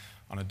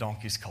on a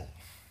donkey's colt.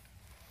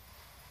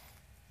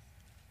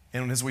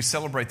 And as we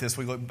celebrate this,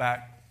 we look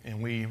back and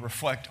we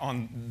reflect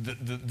on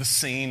the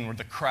scene where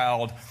the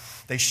crowd,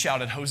 they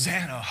shouted,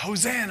 "Hosanna,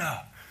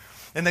 Hosanna!"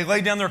 And they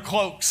laid down their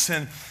cloaks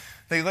and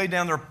they laid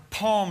down their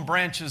palm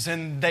branches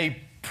and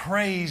they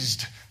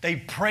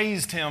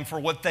praised him for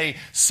what they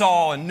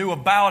saw and knew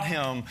about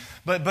him.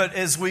 But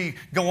as we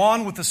go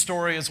on with the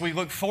story, as we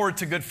look forward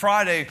to Good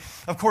Friday,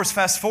 of course,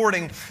 fast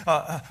forwarding,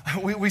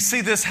 we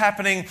see this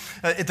happening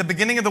at the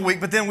beginning of the week,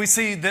 but then we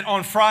see that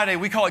on Friday,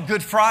 we call it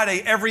Good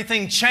Friday,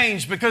 everything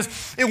changed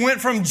because it went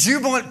from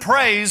jubilant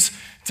praise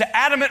to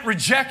adamant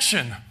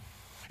rejection.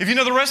 If you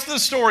know the rest of the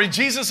story,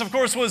 Jesus, of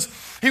course,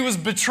 was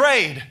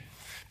betrayed.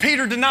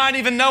 Peter denied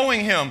even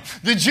knowing him.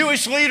 The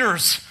Jewish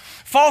leaders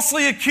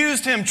falsely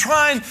accused him,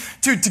 trying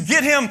to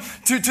get him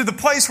to the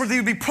place where he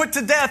would be put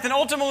to death. And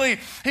ultimately,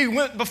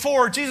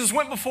 Jesus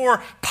went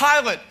before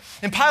Pilate.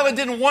 And Pilate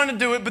didn't want to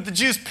do it, but the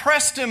Jews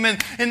pressed him.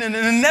 And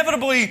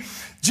inevitably,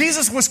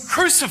 Jesus was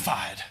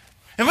crucified.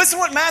 And listen to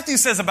what Matthew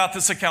says about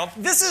this account.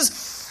 This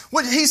is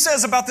What he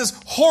says about this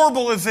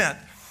horrible event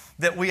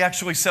that we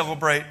actually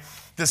celebrate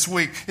this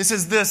week. It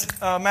says this,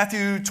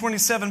 Matthew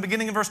 27,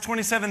 beginning in verse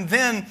 27,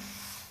 "Then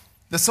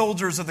the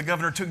soldiers of the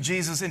governor took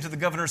Jesus into the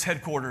governor's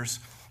headquarters,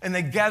 and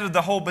they gathered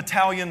the whole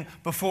battalion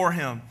before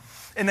him.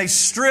 And they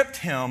stripped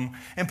him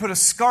and put a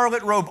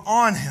scarlet robe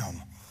on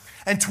him.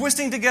 And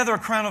twisting together a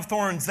crown of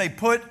thorns, they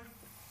put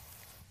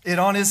it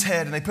on his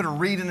head, and they put a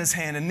reed in his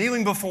hand. And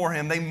kneeling before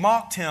him, they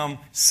mocked him,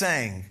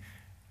 saying,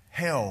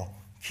 'Hail,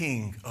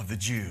 King of the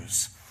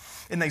Jews.'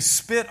 And they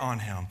spit on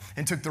him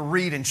and took the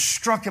reed and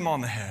struck him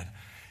on the head.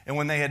 And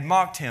when they had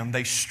mocked him,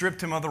 they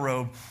stripped him of the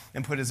robe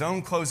and put his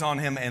own clothes on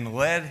him and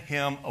led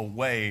him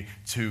away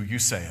to," you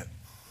say it,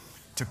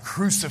 "to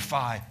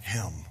crucify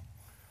him.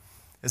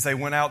 As they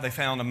went out, they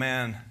found a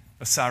man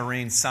of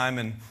Cyrene,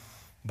 Simon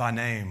by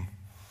name.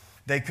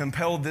 They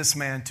compelled this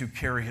man to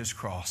carry his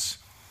cross.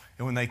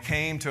 And when they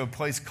came to a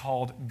place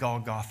called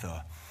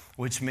Golgotha,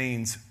 which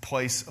means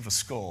place of a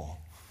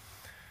skull,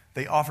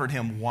 they offered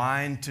him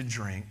wine to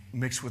drink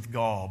mixed with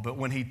gall. But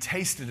when he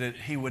tasted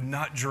it, he would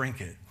not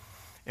drink it.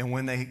 And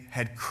when they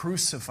had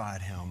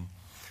crucified him,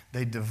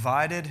 they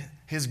divided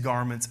his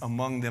garments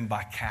among them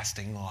by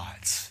casting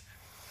lots.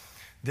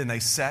 Then they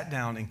sat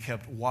down and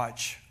kept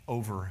watch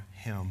over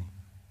him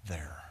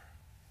there."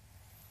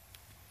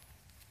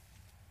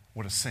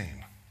 What a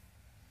scene.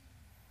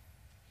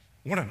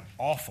 What an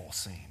awful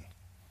scene.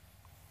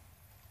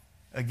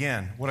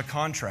 Again, what a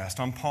contrast.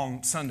 On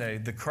Palm Sunday,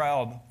 the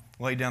crowd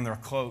laid down their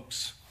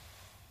cloaks.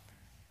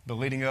 But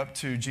leading up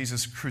to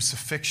Jesus'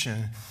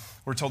 crucifixion,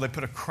 we're told they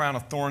put a crown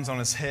of thorns on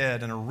his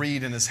head and a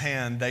reed in his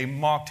hand. They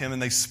mocked him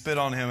and they spit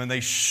on him and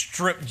they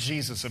stripped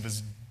Jesus of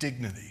his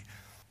dignity.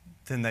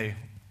 Then they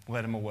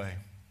led him away.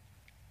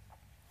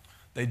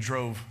 They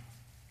drove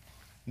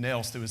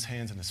nails through his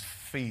hands and his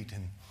feet,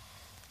 and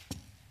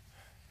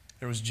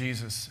there was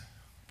Jesus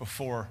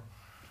before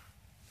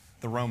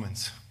the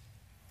Romans,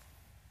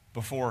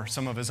 before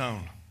some of his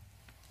own,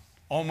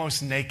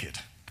 almost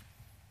naked,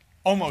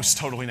 almost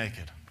totally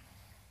naked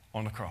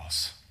on the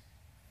cross.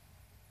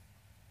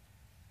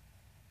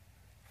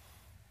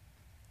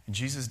 And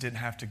Jesus didn't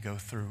have to go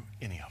through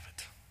any of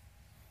it.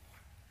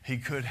 He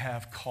could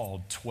have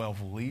called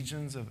 12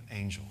 legions of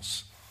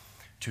angels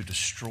to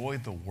destroy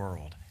the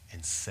world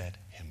and set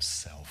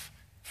himself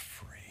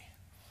free.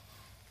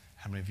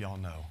 How many of y'all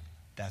know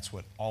that's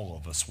what all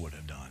of us would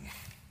have done?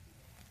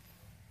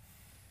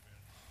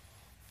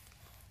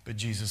 But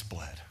Jesus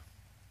bled.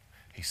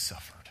 He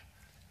suffered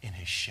in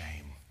his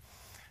shame.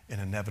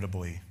 And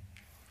inevitably,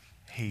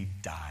 he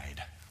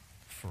died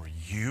for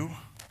you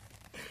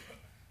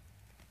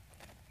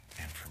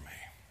and for me.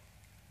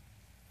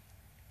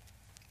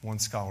 One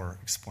scholar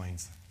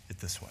explains it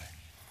this way.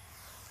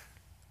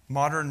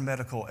 Modern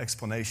medical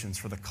explanations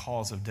for the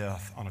cause of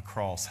death on a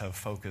cross have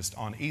focused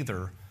on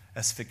either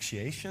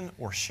asphyxiation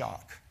or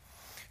shock.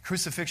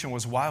 Crucifixion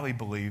was widely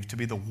believed to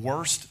be the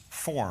worst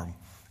form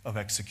of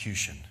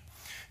execution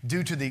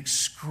due to the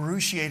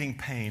excruciating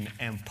pain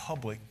and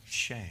public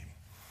shame.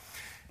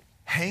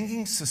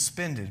 Hanging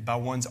suspended by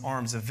one's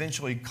arms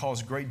eventually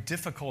caused great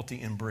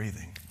difficulty in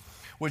breathing,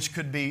 which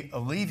could be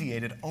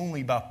alleviated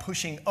only by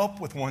pushing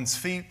up with one's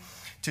feet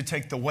to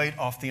take the weight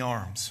off the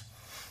arms.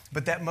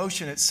 But that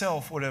motion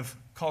itself would have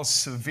caused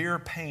severe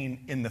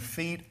pain in the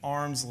feet,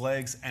 arms,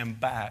 legs, and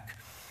back,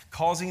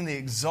 causing the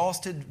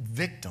exhausted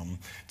victim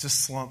to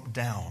slump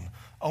down,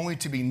 only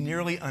to be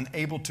nearly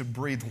unable to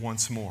breathe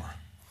once more.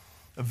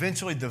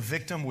 Eventually, the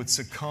victim would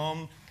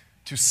succumb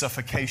to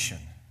suffocation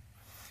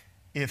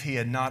if he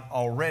had not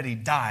already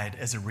died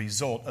as a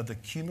result of the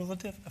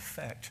cumulative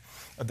effect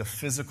of the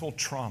physical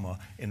trauma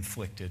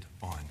inflicted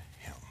on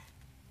him.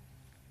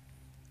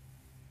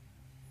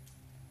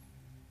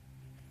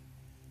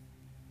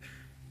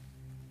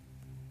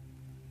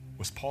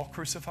 Was Paul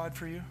crucified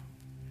for you?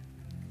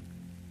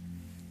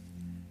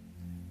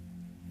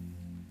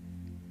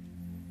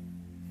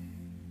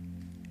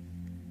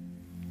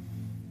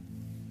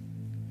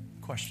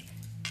 Question.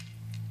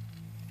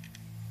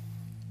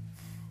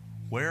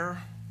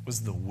 Where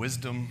was the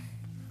wisdom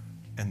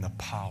and the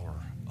power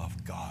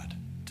of God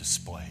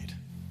displayed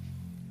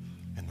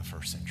in the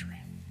first century?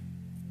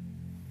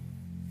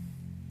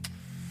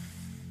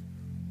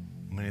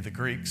 Many of the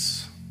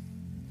Greeks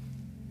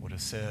would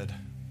have said,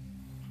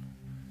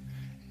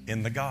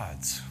 in the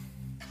gods,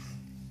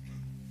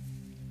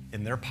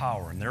 in their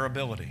power, in their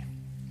ability,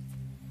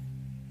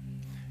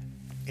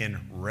 in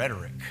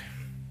rhetoric,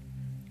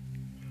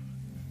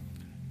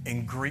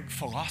 in Greek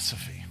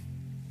philosophy.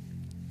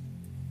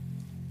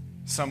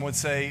 Some would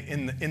say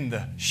in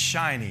the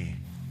shiny,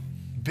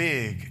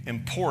 big,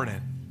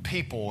 important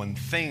people and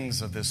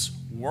things of this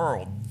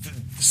world.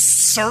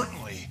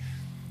 Certainly,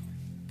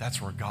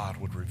 that's where God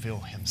would reveal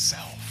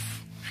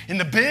himself. In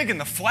the big and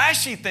the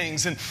flashy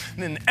things, and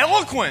in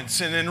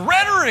eloquence and in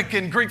rhetoric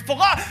and Greek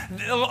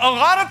philosophy. A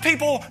lot of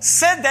people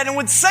said that and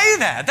would say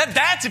that.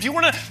 That's if you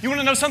want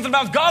to know something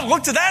about God,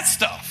 look to that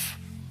stuff.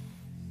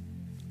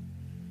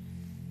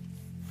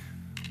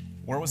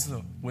 Where was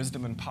the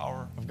wisdom and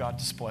power of God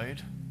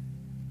displayed?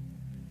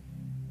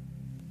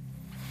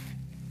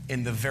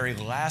 in the very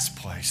last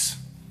place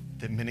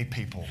that many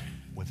people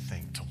would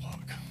think to look.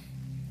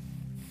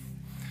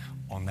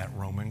 On that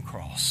Roman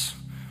cross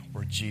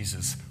where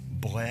Jesus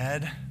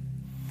bled,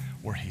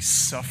 where he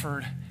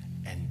suffered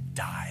and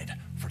died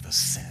for the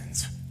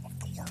sins of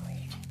the world.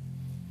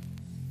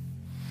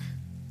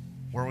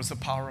 Where was the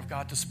power of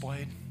God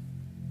displayed?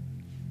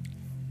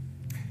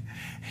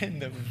 In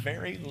the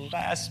very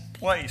last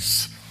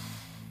place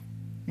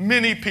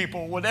many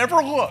people would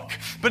ever look.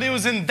 But it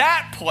was in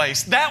that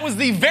place, that was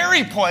the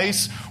very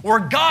place where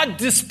God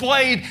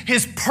displayed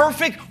his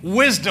perfect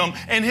wisdom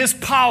and his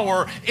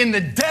power in the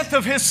death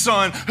of his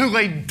Son, who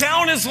laid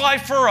down his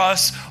life for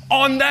us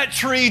on that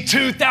tree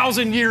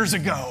 2,000 years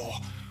ago.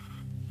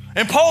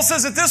 And Paul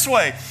says it this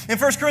way in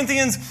 1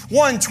 Corinthians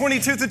 1,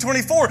 22 through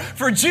 24.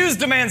 For Jews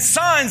demand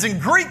signs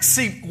and Greeks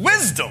seek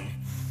wisdom.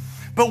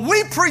 But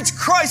we preach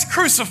Christ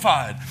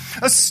crucified,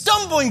 a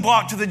stumbling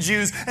block to the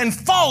Jews and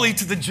folly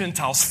to the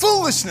Gentiles,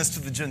 foolishness to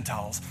the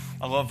Gentiles.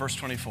 I love verse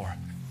 24.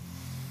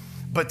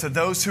 But to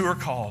those who are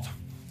called,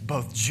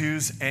 both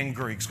Jews and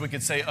Greeks, we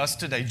could say us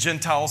today,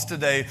 Gentiles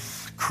today,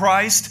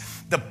 Christ,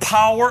 the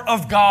power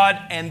of God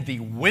and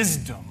the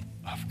wisdom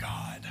of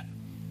God.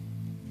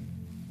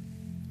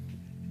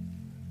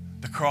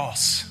 The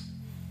cross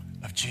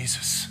of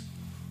Jesus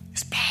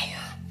is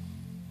power.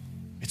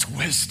 It's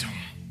wisdom.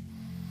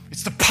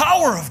 It's the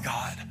power of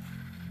God.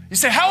 You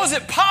say, how is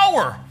it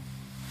power?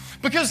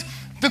 Because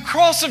the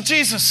cross of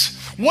Jesus,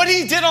 what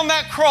he did on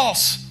that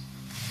cross,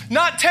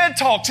 not TED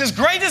Talks, as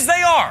great as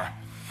they are,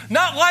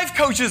 not life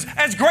coaches,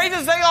 as great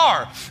as they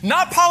are,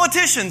 not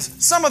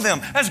politicians, some of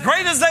them, as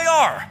great as they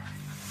are.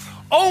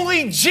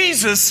 Only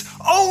Jesus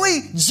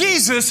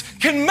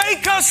can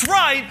make us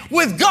right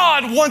with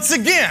God once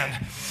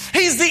again.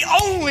 He's the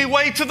only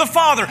way to the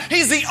Father.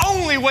 He's the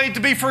only way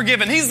to be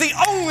forgiven. He's the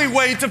only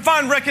way to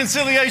find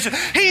reconciliation.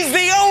 He's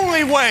the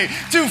only way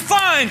to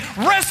find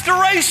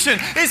restoration.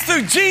 It's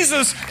through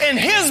Jesus and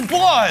his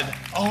blood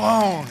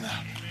alone.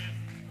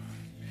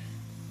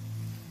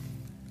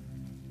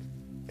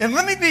 And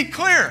let me be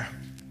clear.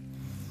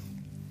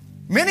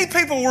 Many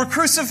people were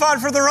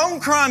crucified for their own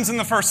crimes in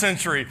the first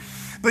century,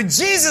 but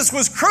Jesus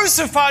was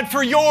crucified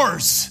for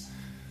yours,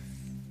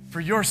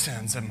 for your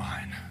sins and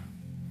mine.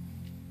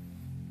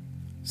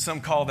 Some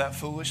call that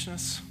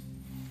foolishness.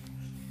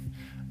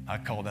 I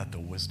call that the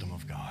wisdom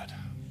of God.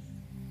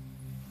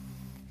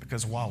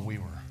 Because while we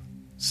were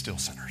still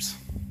sinners,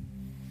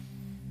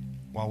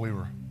 while we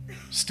were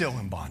still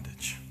in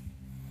bondage,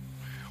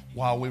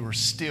 while we were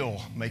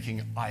still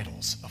making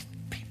idols of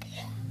people,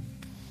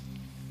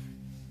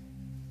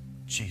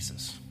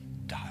 Jesus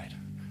died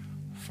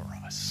for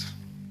us.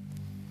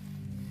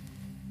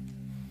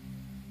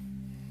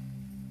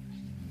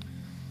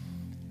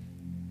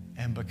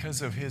 And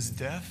because of his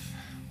death,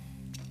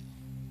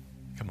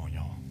 come on,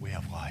 y'all, we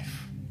have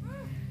life.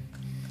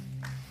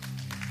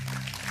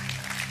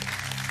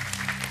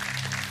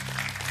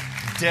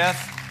 Death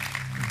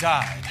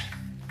died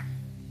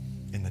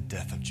in the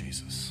death of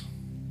Jesus.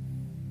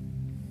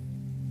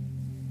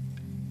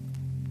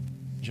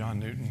 John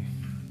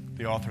Newton,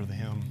 the author of the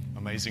hymn,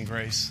 Amazing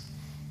Grace,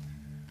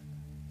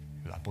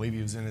 I believe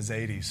he was in his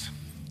 80s,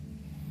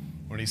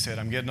 when he said,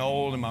 I'm getting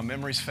old and my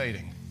memory's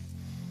fading.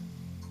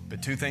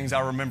 But two things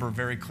I remember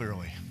very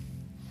clearly.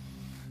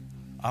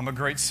 I'm a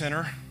great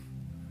sinner,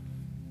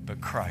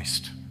 but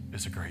Christ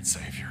is a great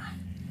Savior.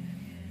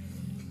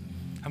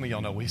 How many of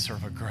y'all know we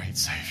serve a great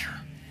Savior?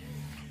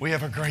 We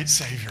have a great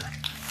Savior.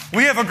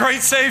 We have a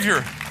great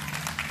Savior.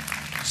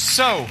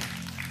 So,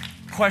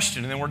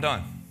 question, and then we're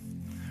done.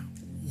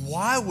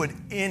 Why would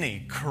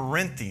any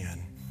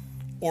Corinthian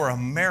or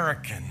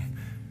American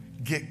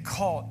get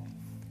caught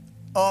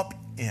up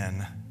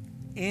in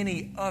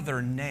any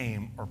other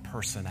name or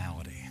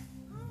personality?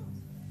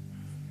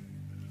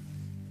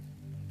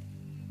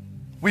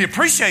 We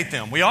appreciate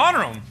them. We honor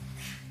them.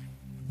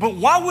 But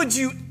why would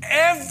you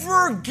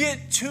ever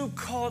get too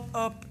caught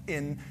up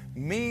in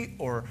me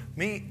or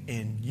me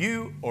in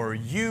you or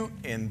you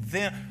in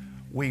them?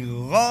 We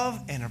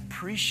love and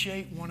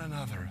appreciate one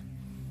another,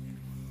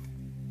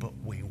 but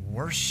we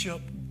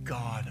worship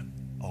God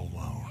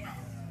alone.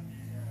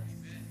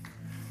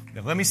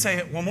 Now, let me say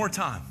it one more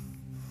time.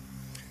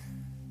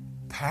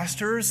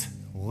 Pastors,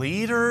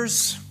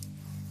 leaders,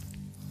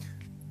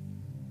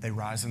 they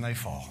rise and they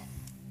fall.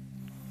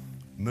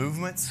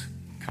 Movements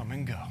come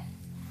and go.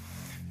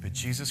 But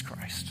Jesus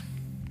Christ,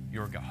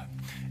 your God,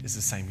 is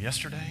the same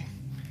yesterday,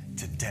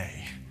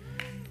 today,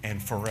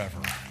 and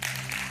forever.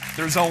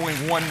 There's only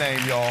one name,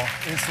 y'all.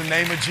 It's the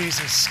name of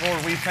Jesus.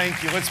 Lord, we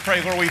thank you. Let's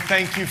pray. Lord, we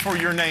thank you for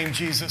your name,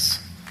 Jesus.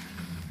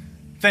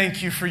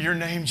 Thank you for your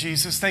name,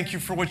 Jesus. Thank you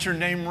for what your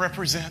name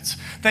represents.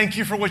 Thank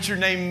you for what your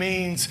name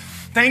means.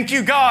 Thank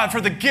you, God, for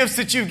the gifts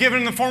that you've given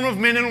in the form of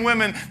men and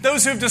women,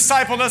 those who have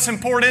discipled us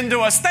and poured into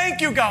us.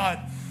 Thank you, God.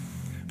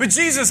 But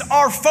Jesus,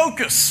 our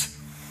focus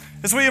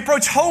as we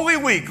approach Holy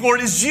Week, Lord,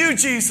 is you,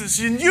 Jesus,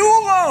 and you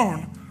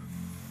alone.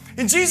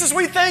 And Jesus,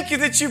 we thank you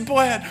that you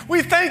bled.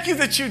 We thank you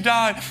that you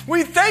died.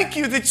 We thank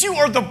you that you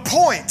are the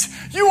point.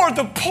 You are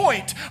the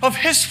point of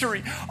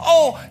history.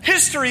 All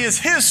history is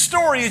His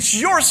story. It's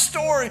your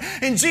story.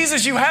 And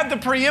Jesus, you have the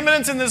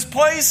preeminence in this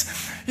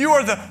place. You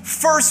are the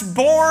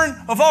firstborn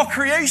of all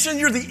creation.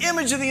 You're the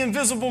image of the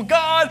invisible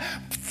God.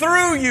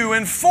 Through you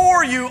and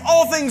for you,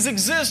 all things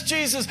exist,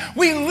 Jesus.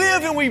 We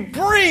live and we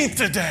breathe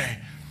today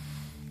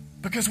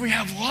because we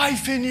have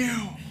life in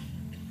you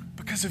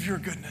because of your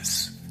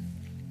goodness.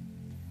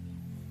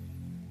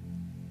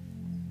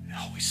 And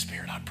Holy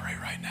Spirit, I pray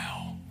right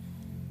now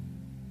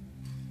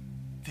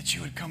that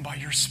you would come by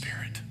your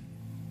Spirit.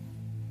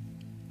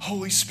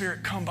 Holy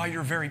Spirit, come by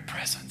your very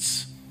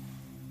presence.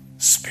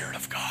 Spirit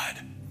of God,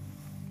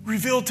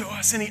 reveal to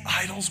us any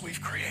idols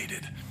we've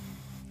created.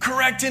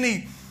 Correct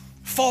any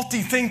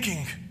faulty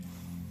thinking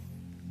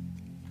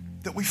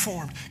that we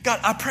formed. God,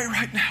 I pray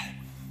right now,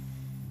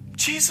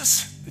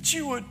 Jesus, that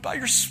you would, by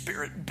your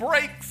Spirit,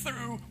 break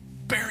through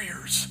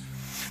barriers.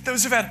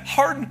 Those who've had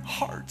hardened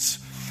hearts,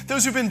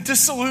 those who've been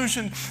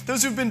disillusioned,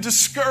 those who've been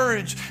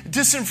discouraged,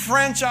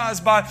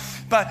 disenfranchised by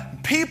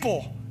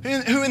people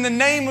who in the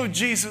name of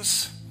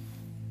Jesus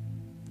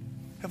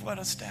have let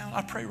us down.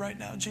 I pray right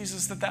now,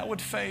 Jesus, that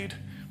would fade.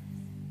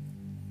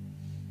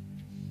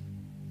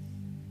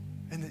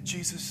 And that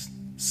Jesus,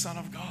 Son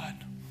of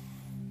God,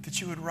 that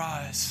you would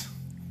rise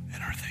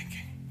in our thinking.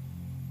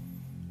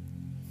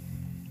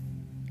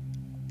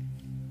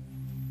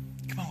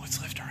 Come on,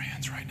 let's lift our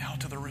hands right now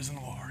to the risen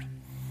Lord.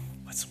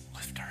 Let's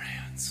lift our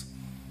hands.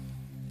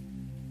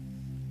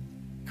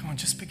 Come on,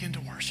 just begin to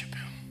worship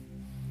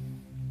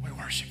Him. We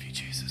worship you,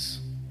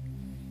 Jesus.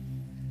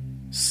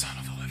 Son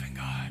of the living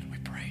God, we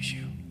praise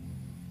you.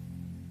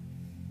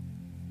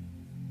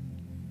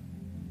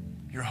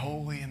 You're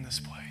holy in this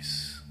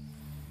place.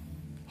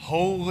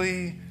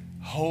 Holy,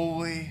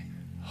 holy,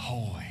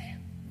 holy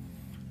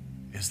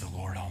is the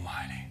Lord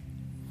Almighty.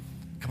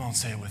 Come on,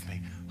 say it with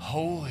me.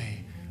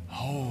 Holy,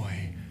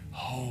 holy,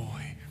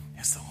 holy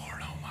is the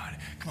Lord Almighty.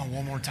 Come on,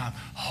 one more time.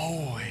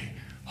 Holy,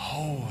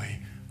 holy,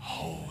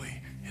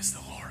 holy is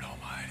the Lord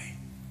Almighty.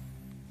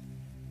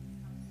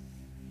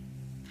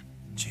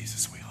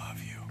 Jesus, we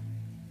love you.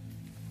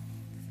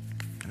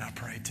 And I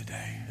pray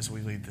today as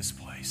we leave this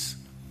place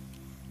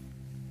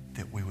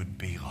that we would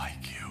be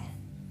like you,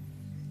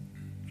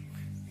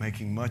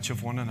 making much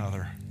of one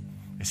another,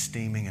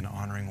 esteeming and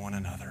honoring one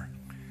another.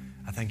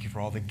 I thank you for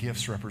all the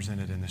gifts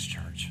represented in this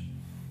church.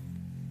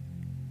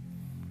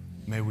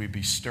 May we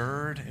be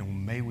stirred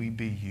and may we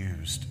be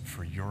used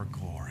for your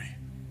glory.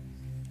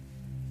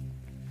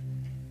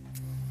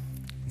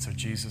 And so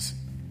Jesus,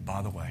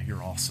 by the way,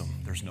 you're awesome.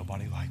 There's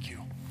nobody like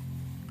you.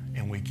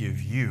 And we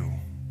give you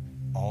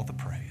all the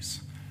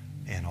praise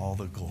and all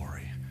the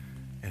glory.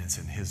 And it's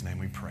in His name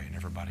we pray. And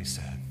everybody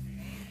said,